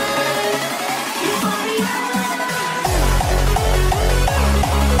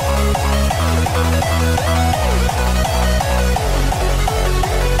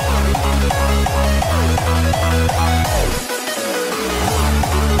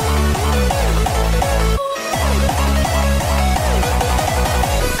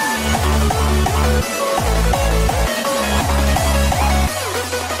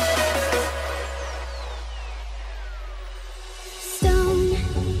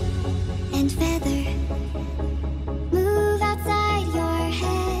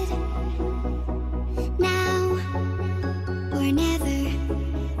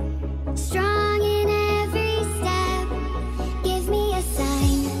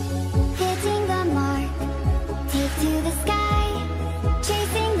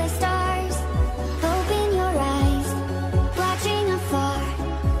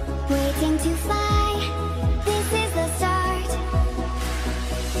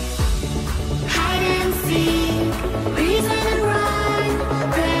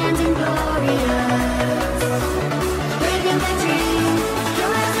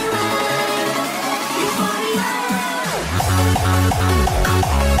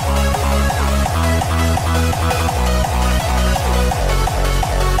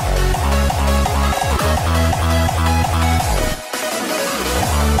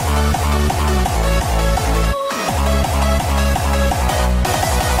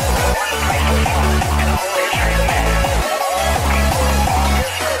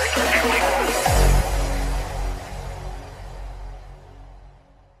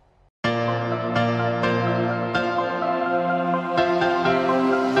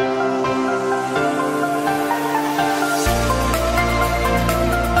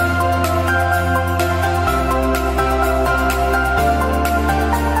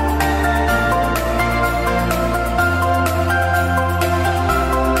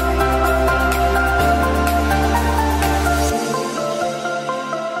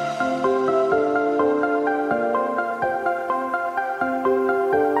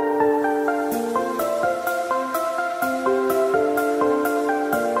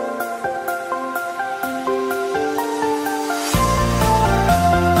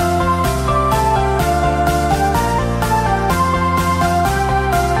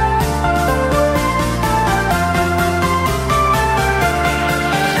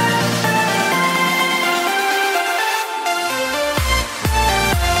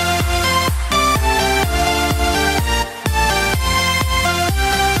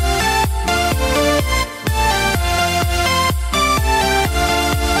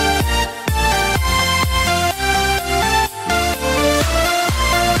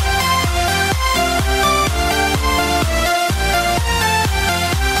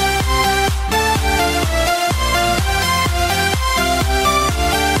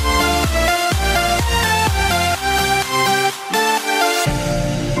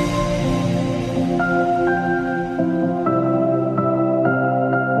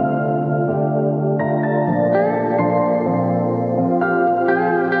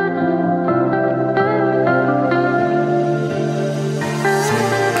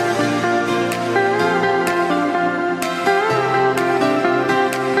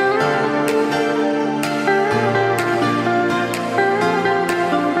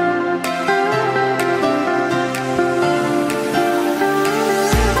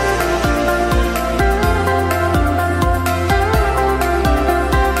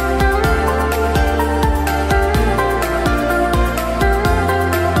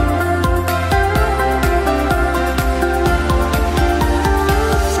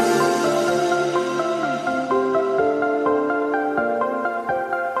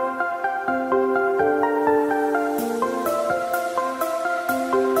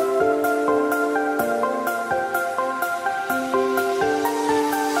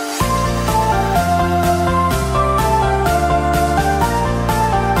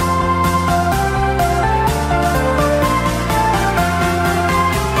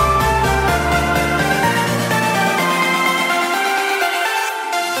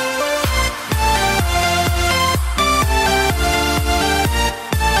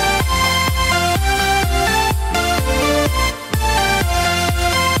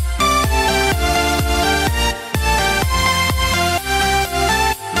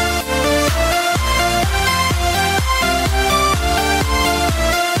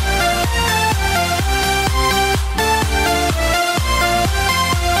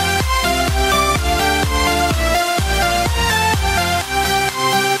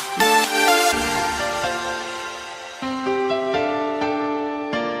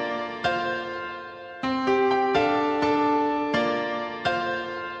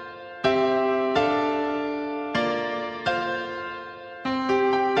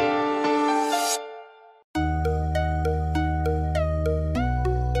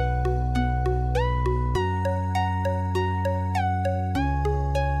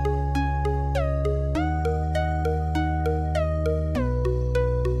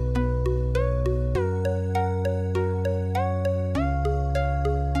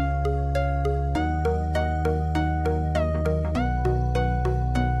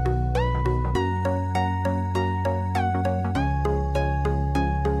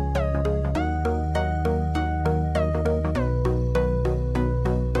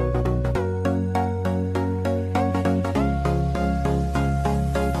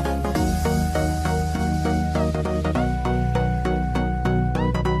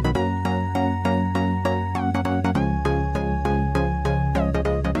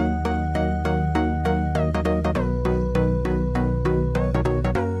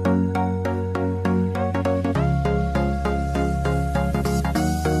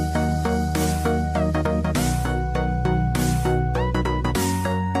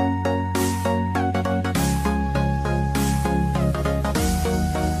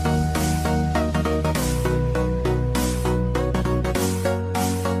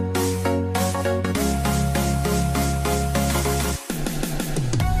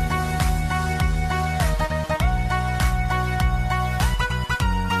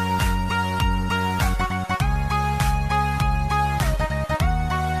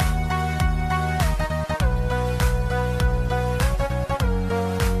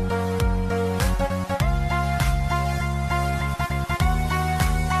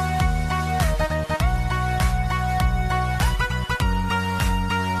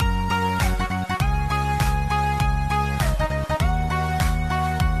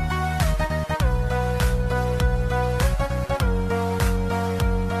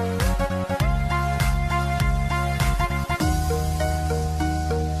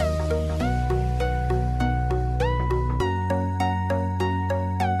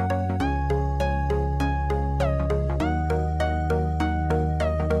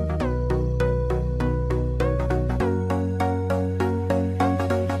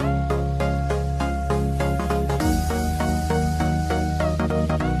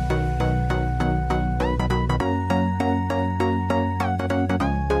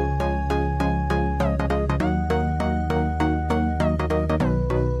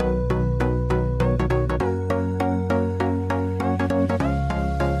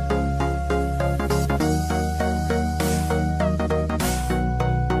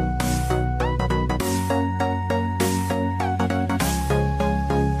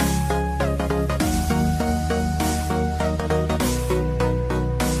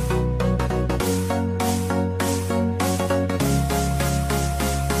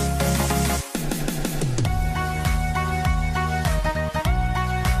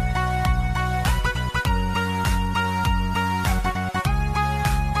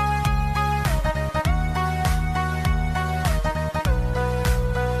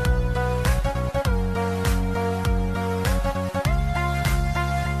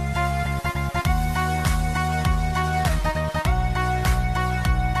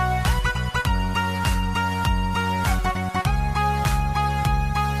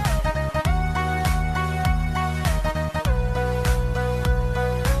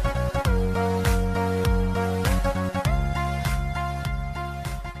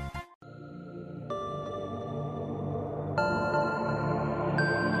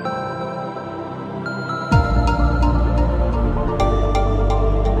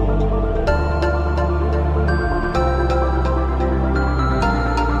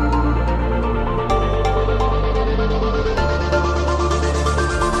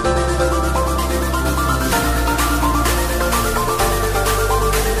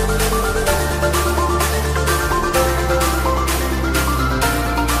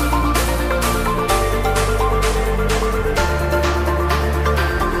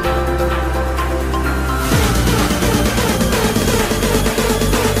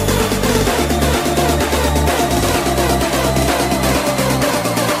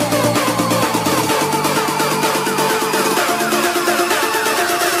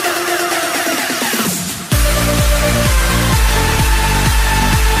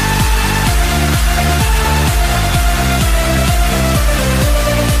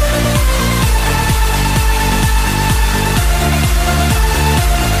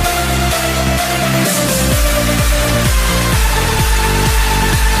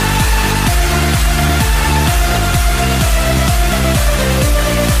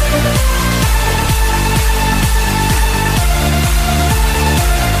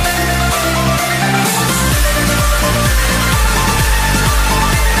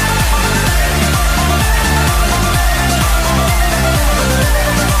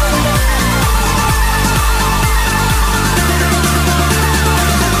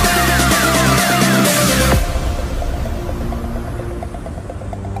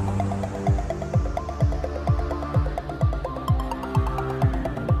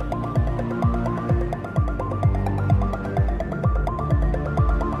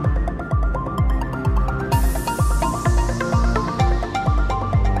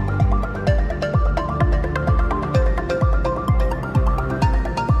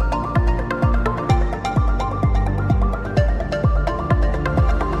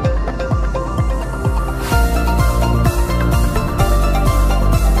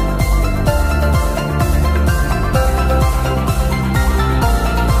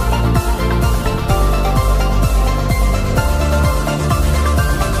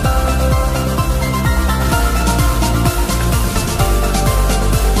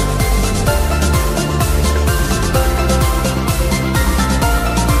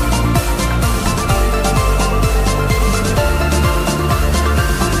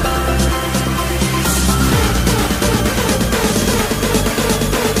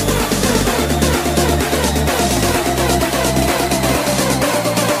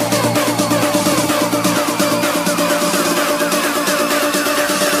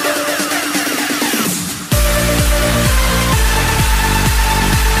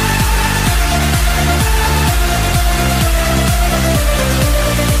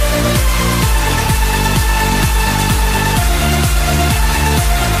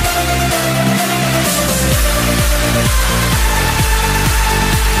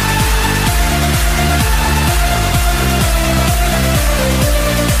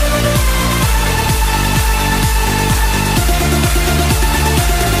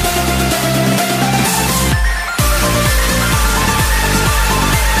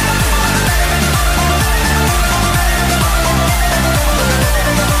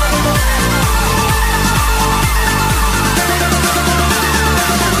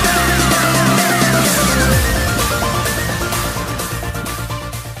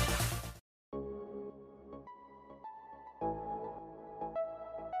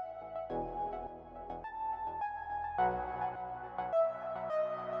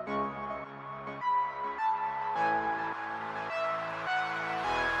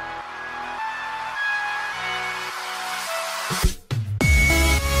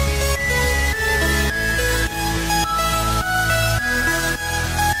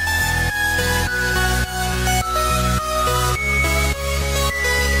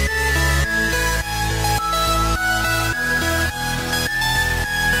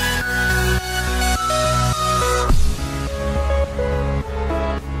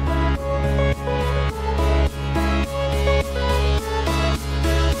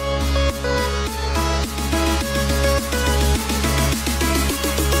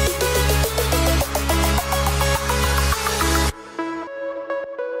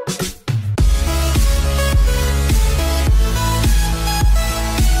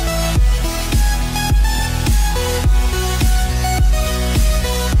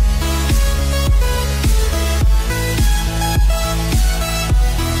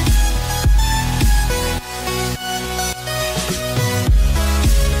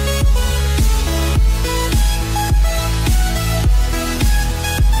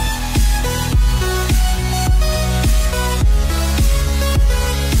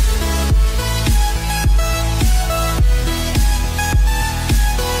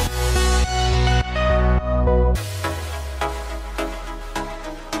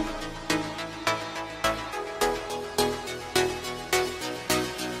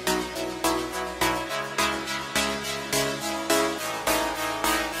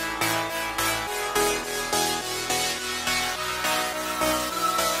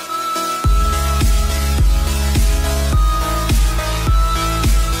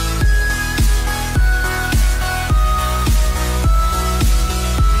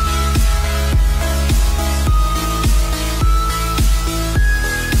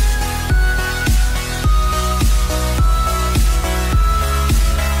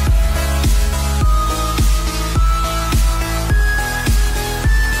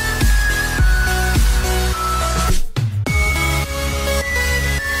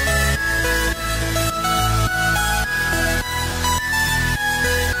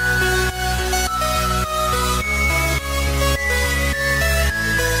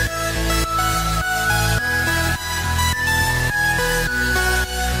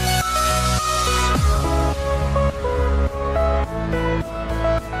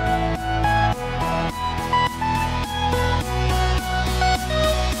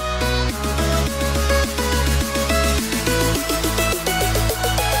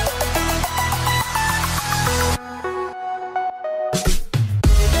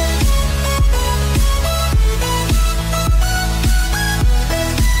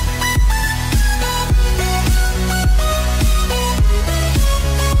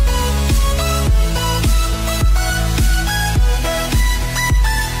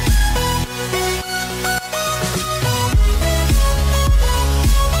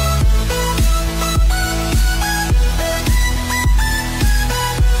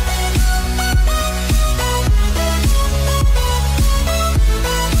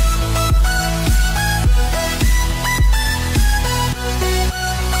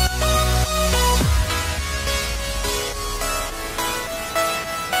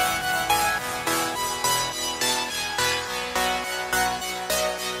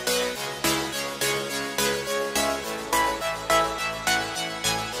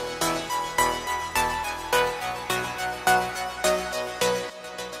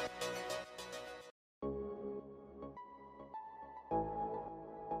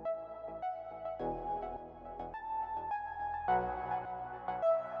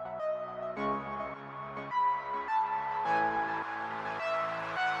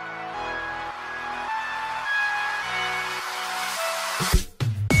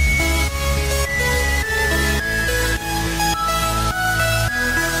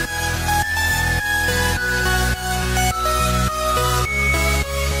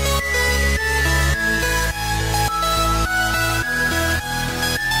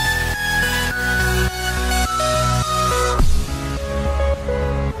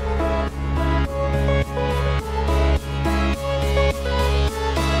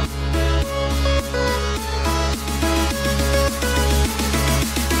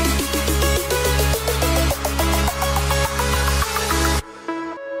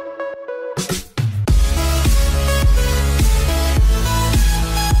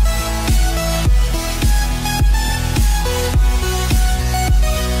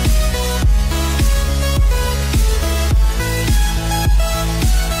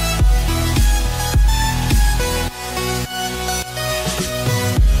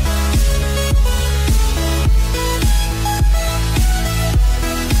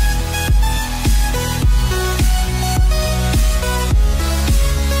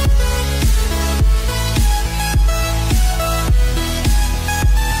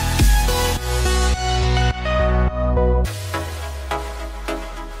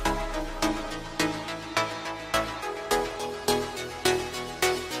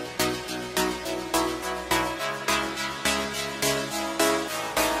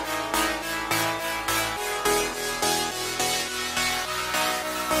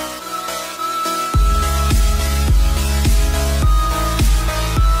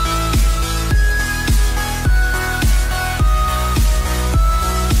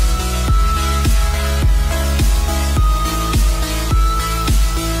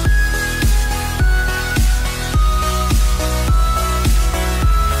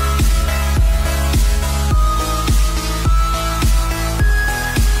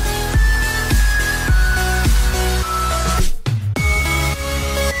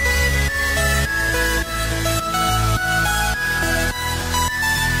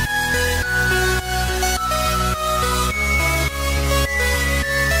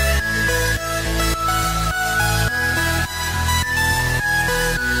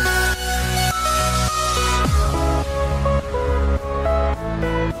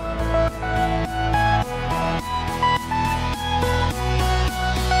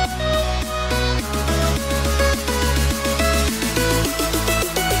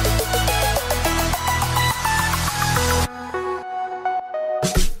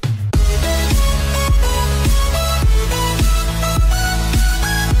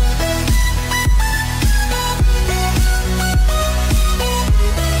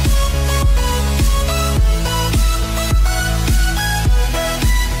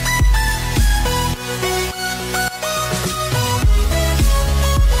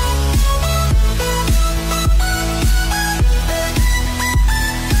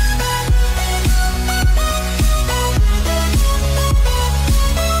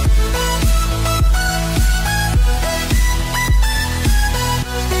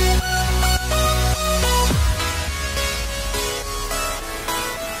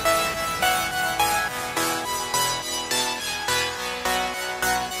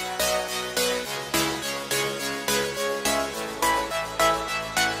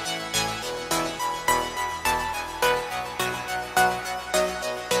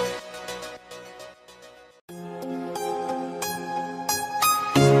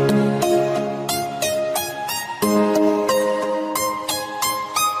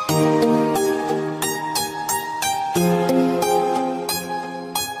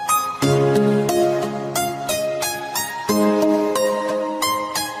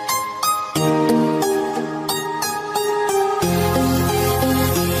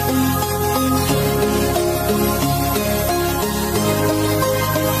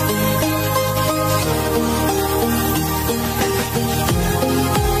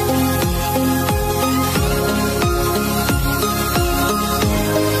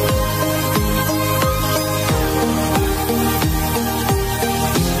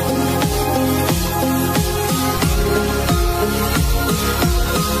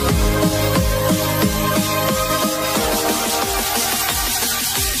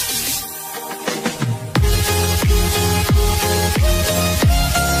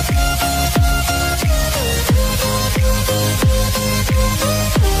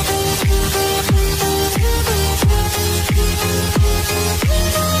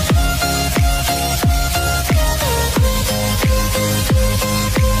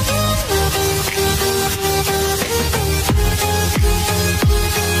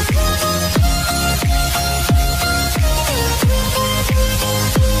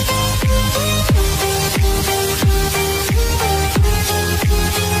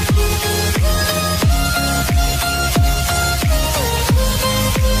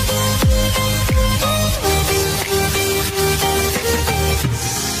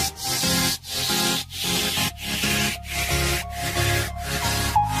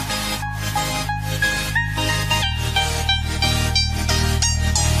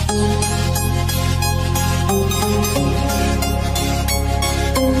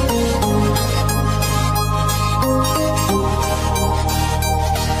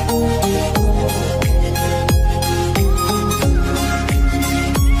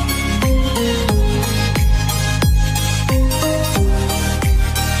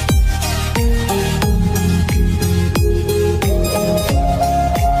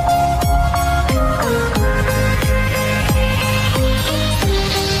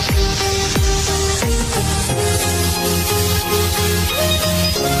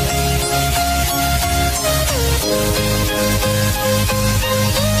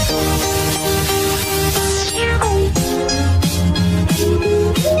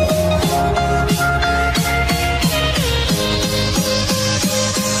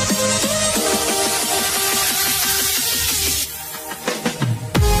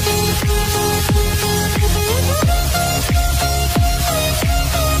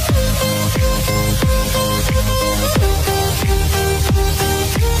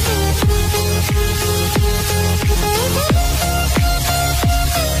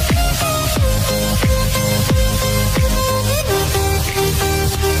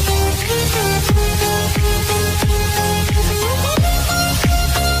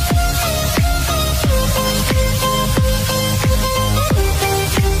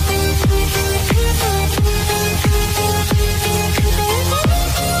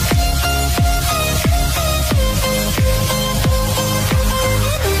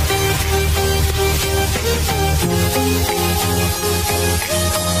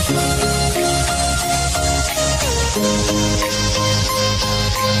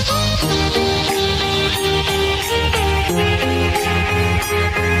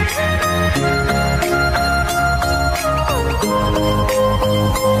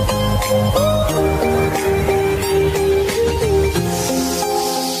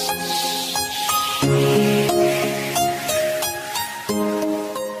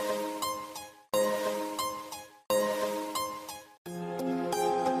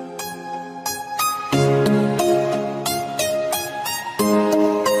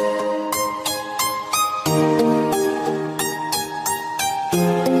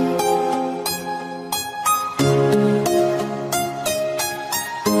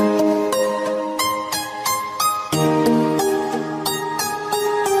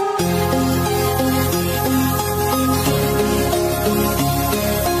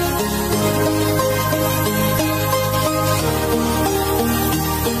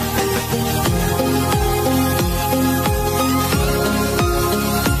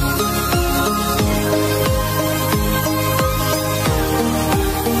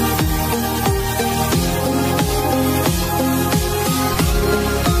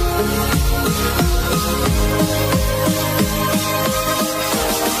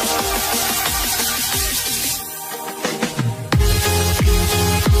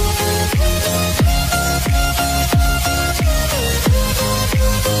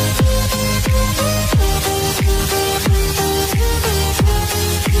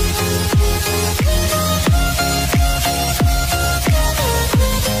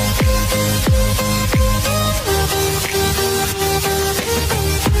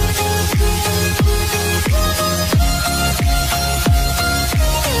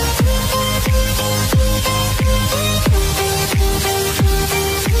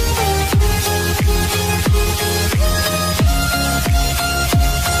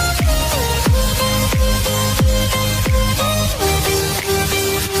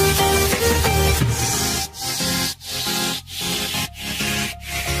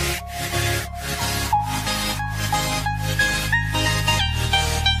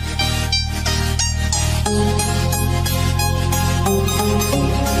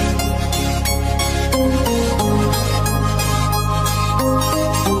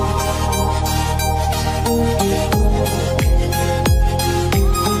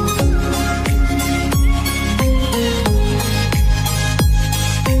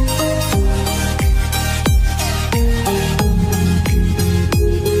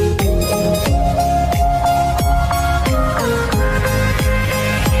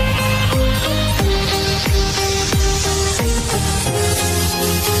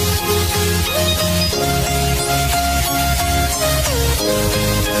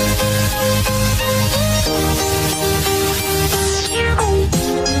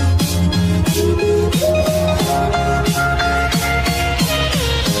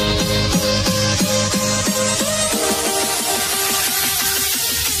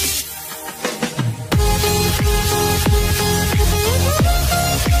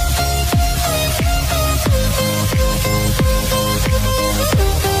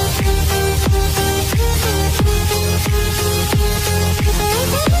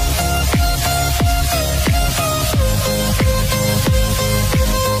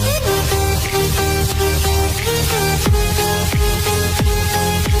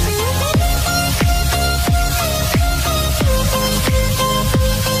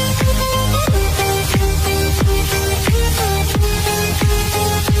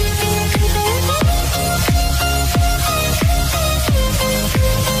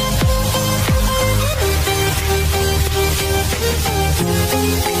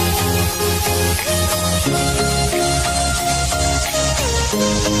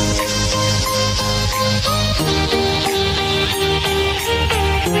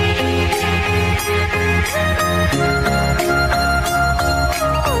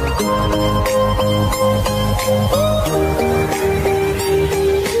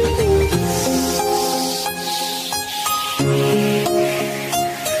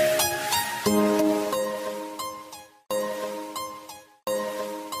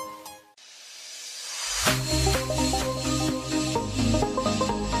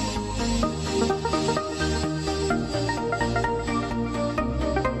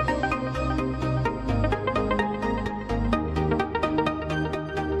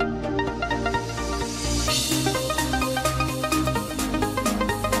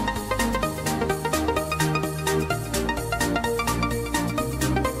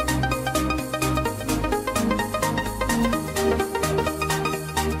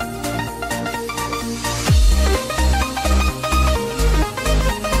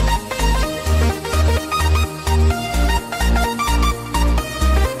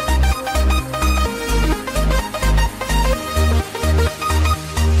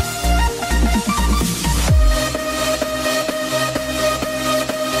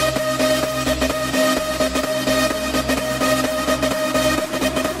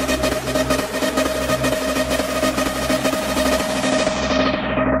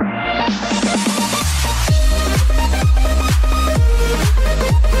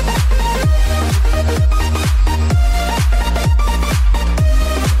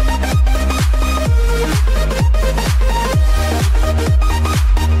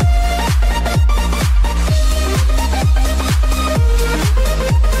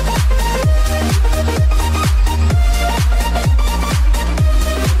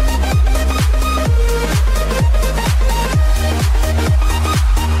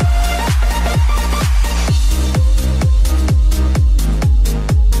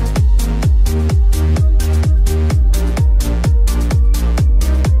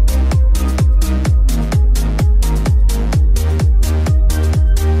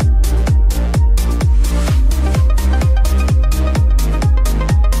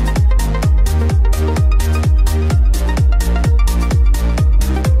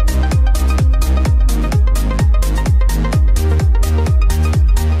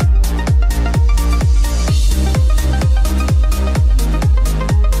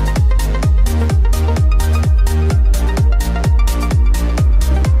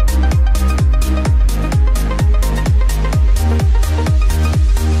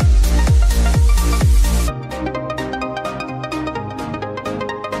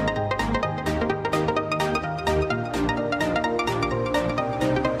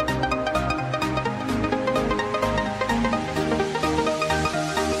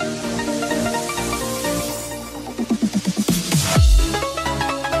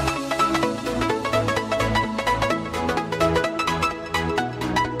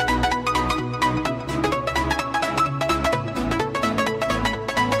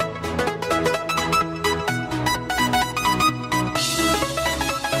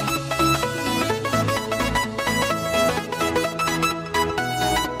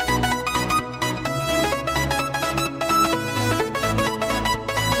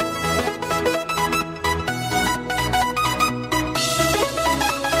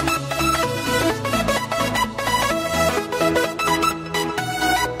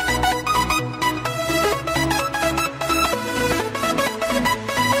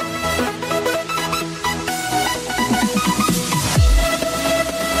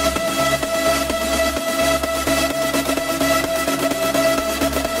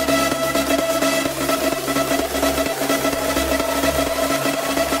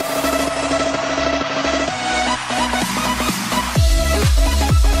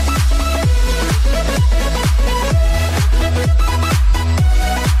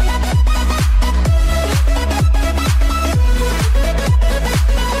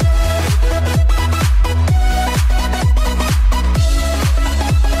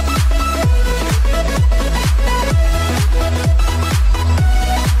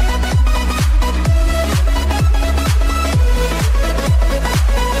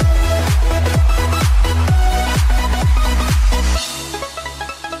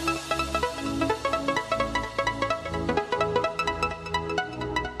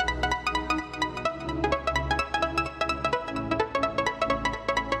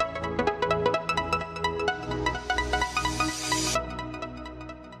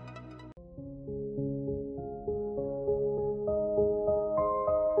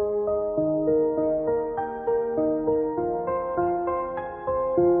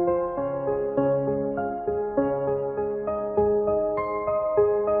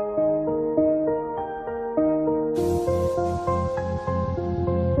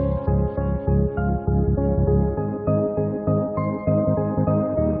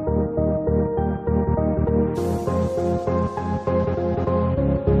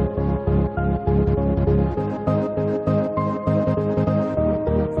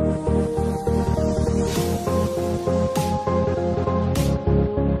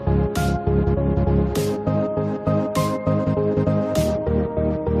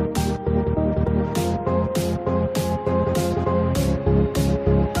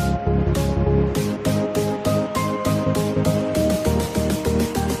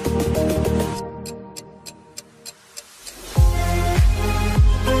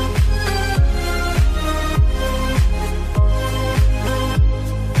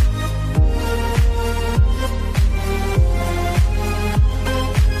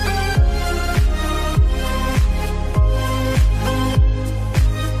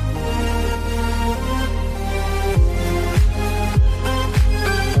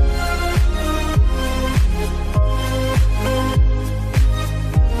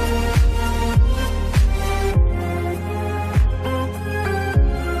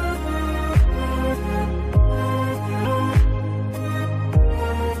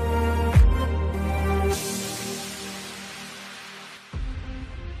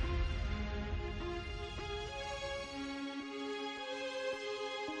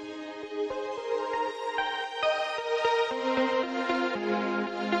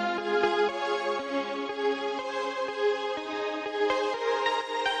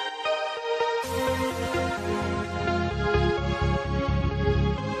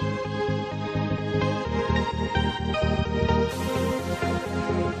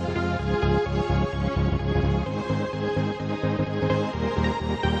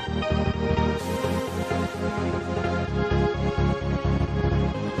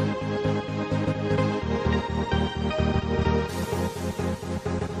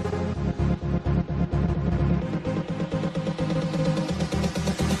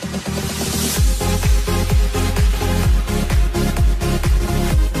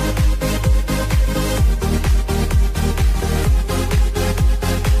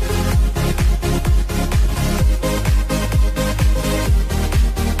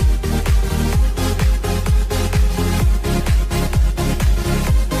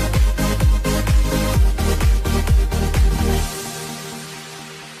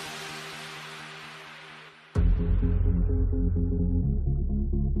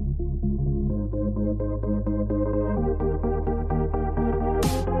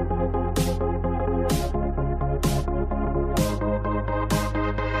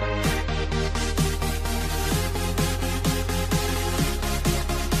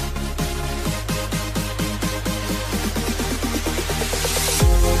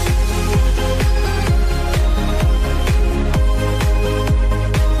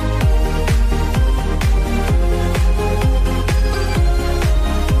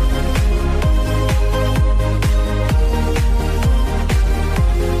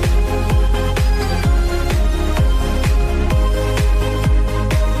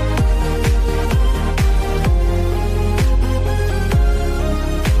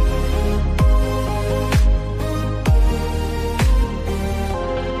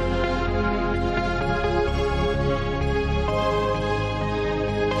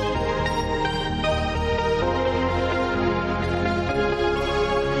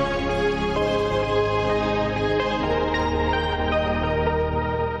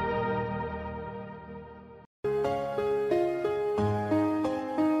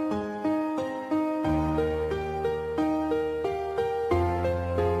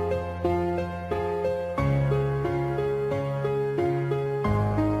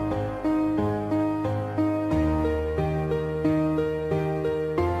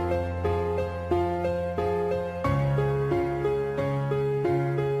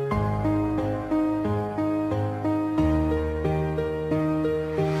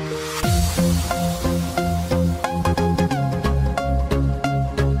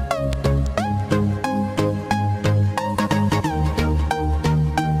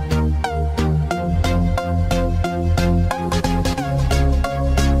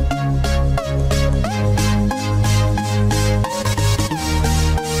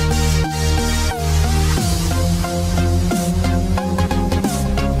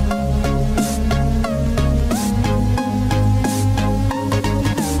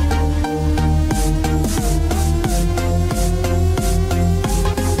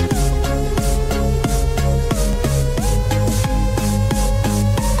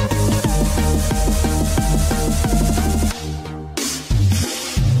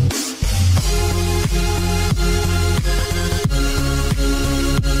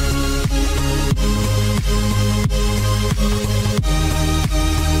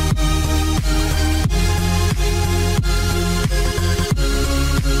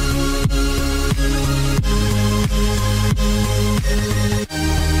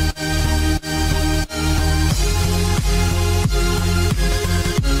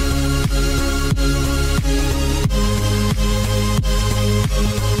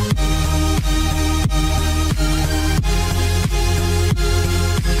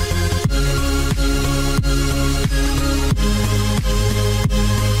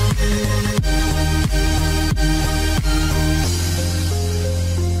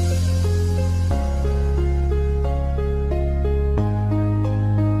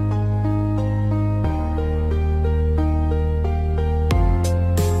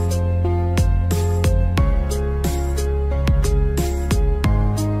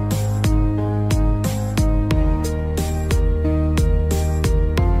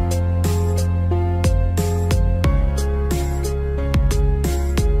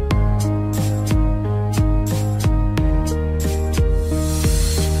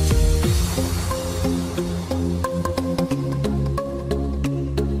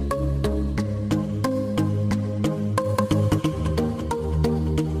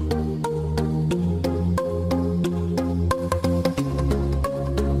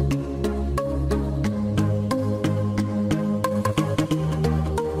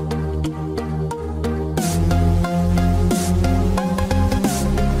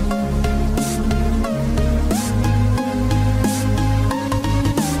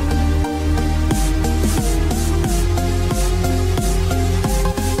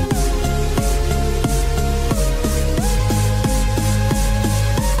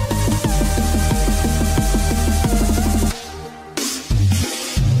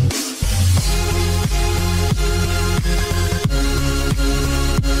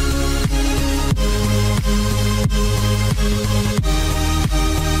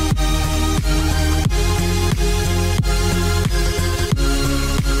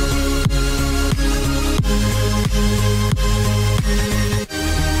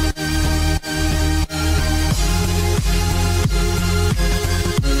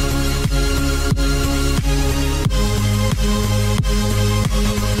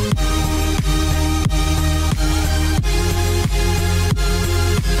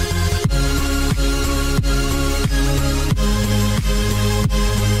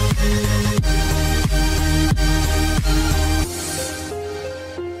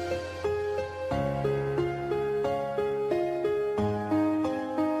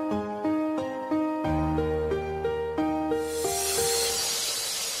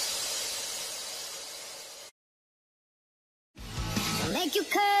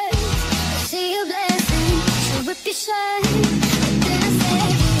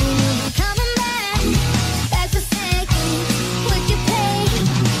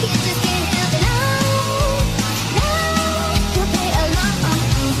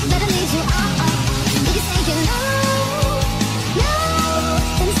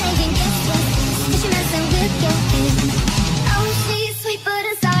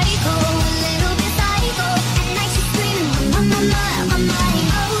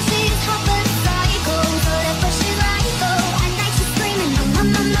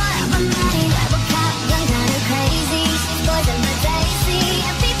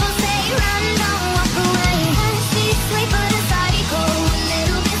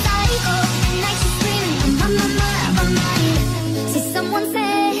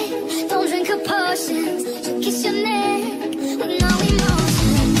potions. She kiss your neck with no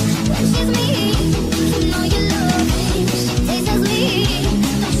emotion. When she's me, you know you love me. She tastes so sweet,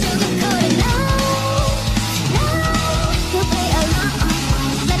 no sugarcoat it. No, no, you play along,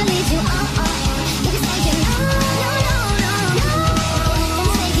 let her lead you on. You can say no, no, no, no, no. And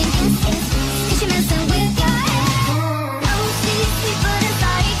say yes, yes, 'cause she messing with your head. Oh, she's sweet but a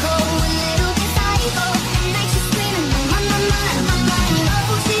psycho, a little bit psycho. At night she's screaming, my, my, my, my, my.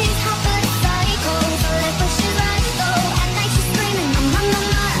 Oh, she's hot but a psycho, so left but she's right though. At night she's screaming, my, my,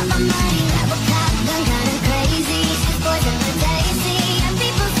 my, my, my. Avocado gone kinda crazy, she's poison the daisy. And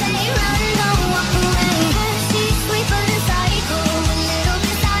people say run, don't walk away. She's sweet but a psycho, a little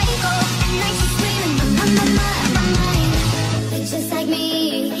bit psycho. At night she's screaming, my, my, my, my, my. You're just like me,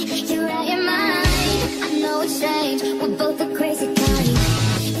 you're out your mind. I know it's strange, we're both the crazy kind.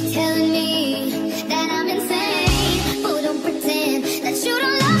 You're telling me that I'm insane, but don't pretend that you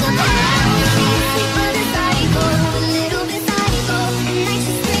don't love the pain. She's sweet but a psycho, a little bit psycho. At night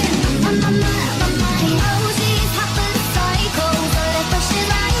she's screaming, my, my, my, my, my. Oh, she's hot but a psycho, so left but she's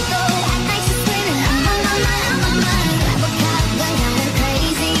right though. At night she's screaming, my, my, my, my, my. Avocado gone kinda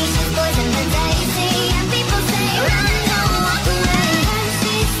crazy, she's poison the daisy. And people say run, don't walk away.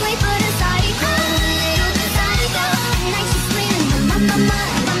 She's sweet but a psycho, a little bit psycho. At night she's screaming, my, my, my,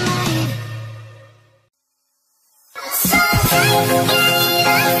 my, my. Sometimes you get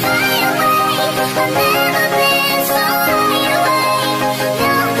away from me.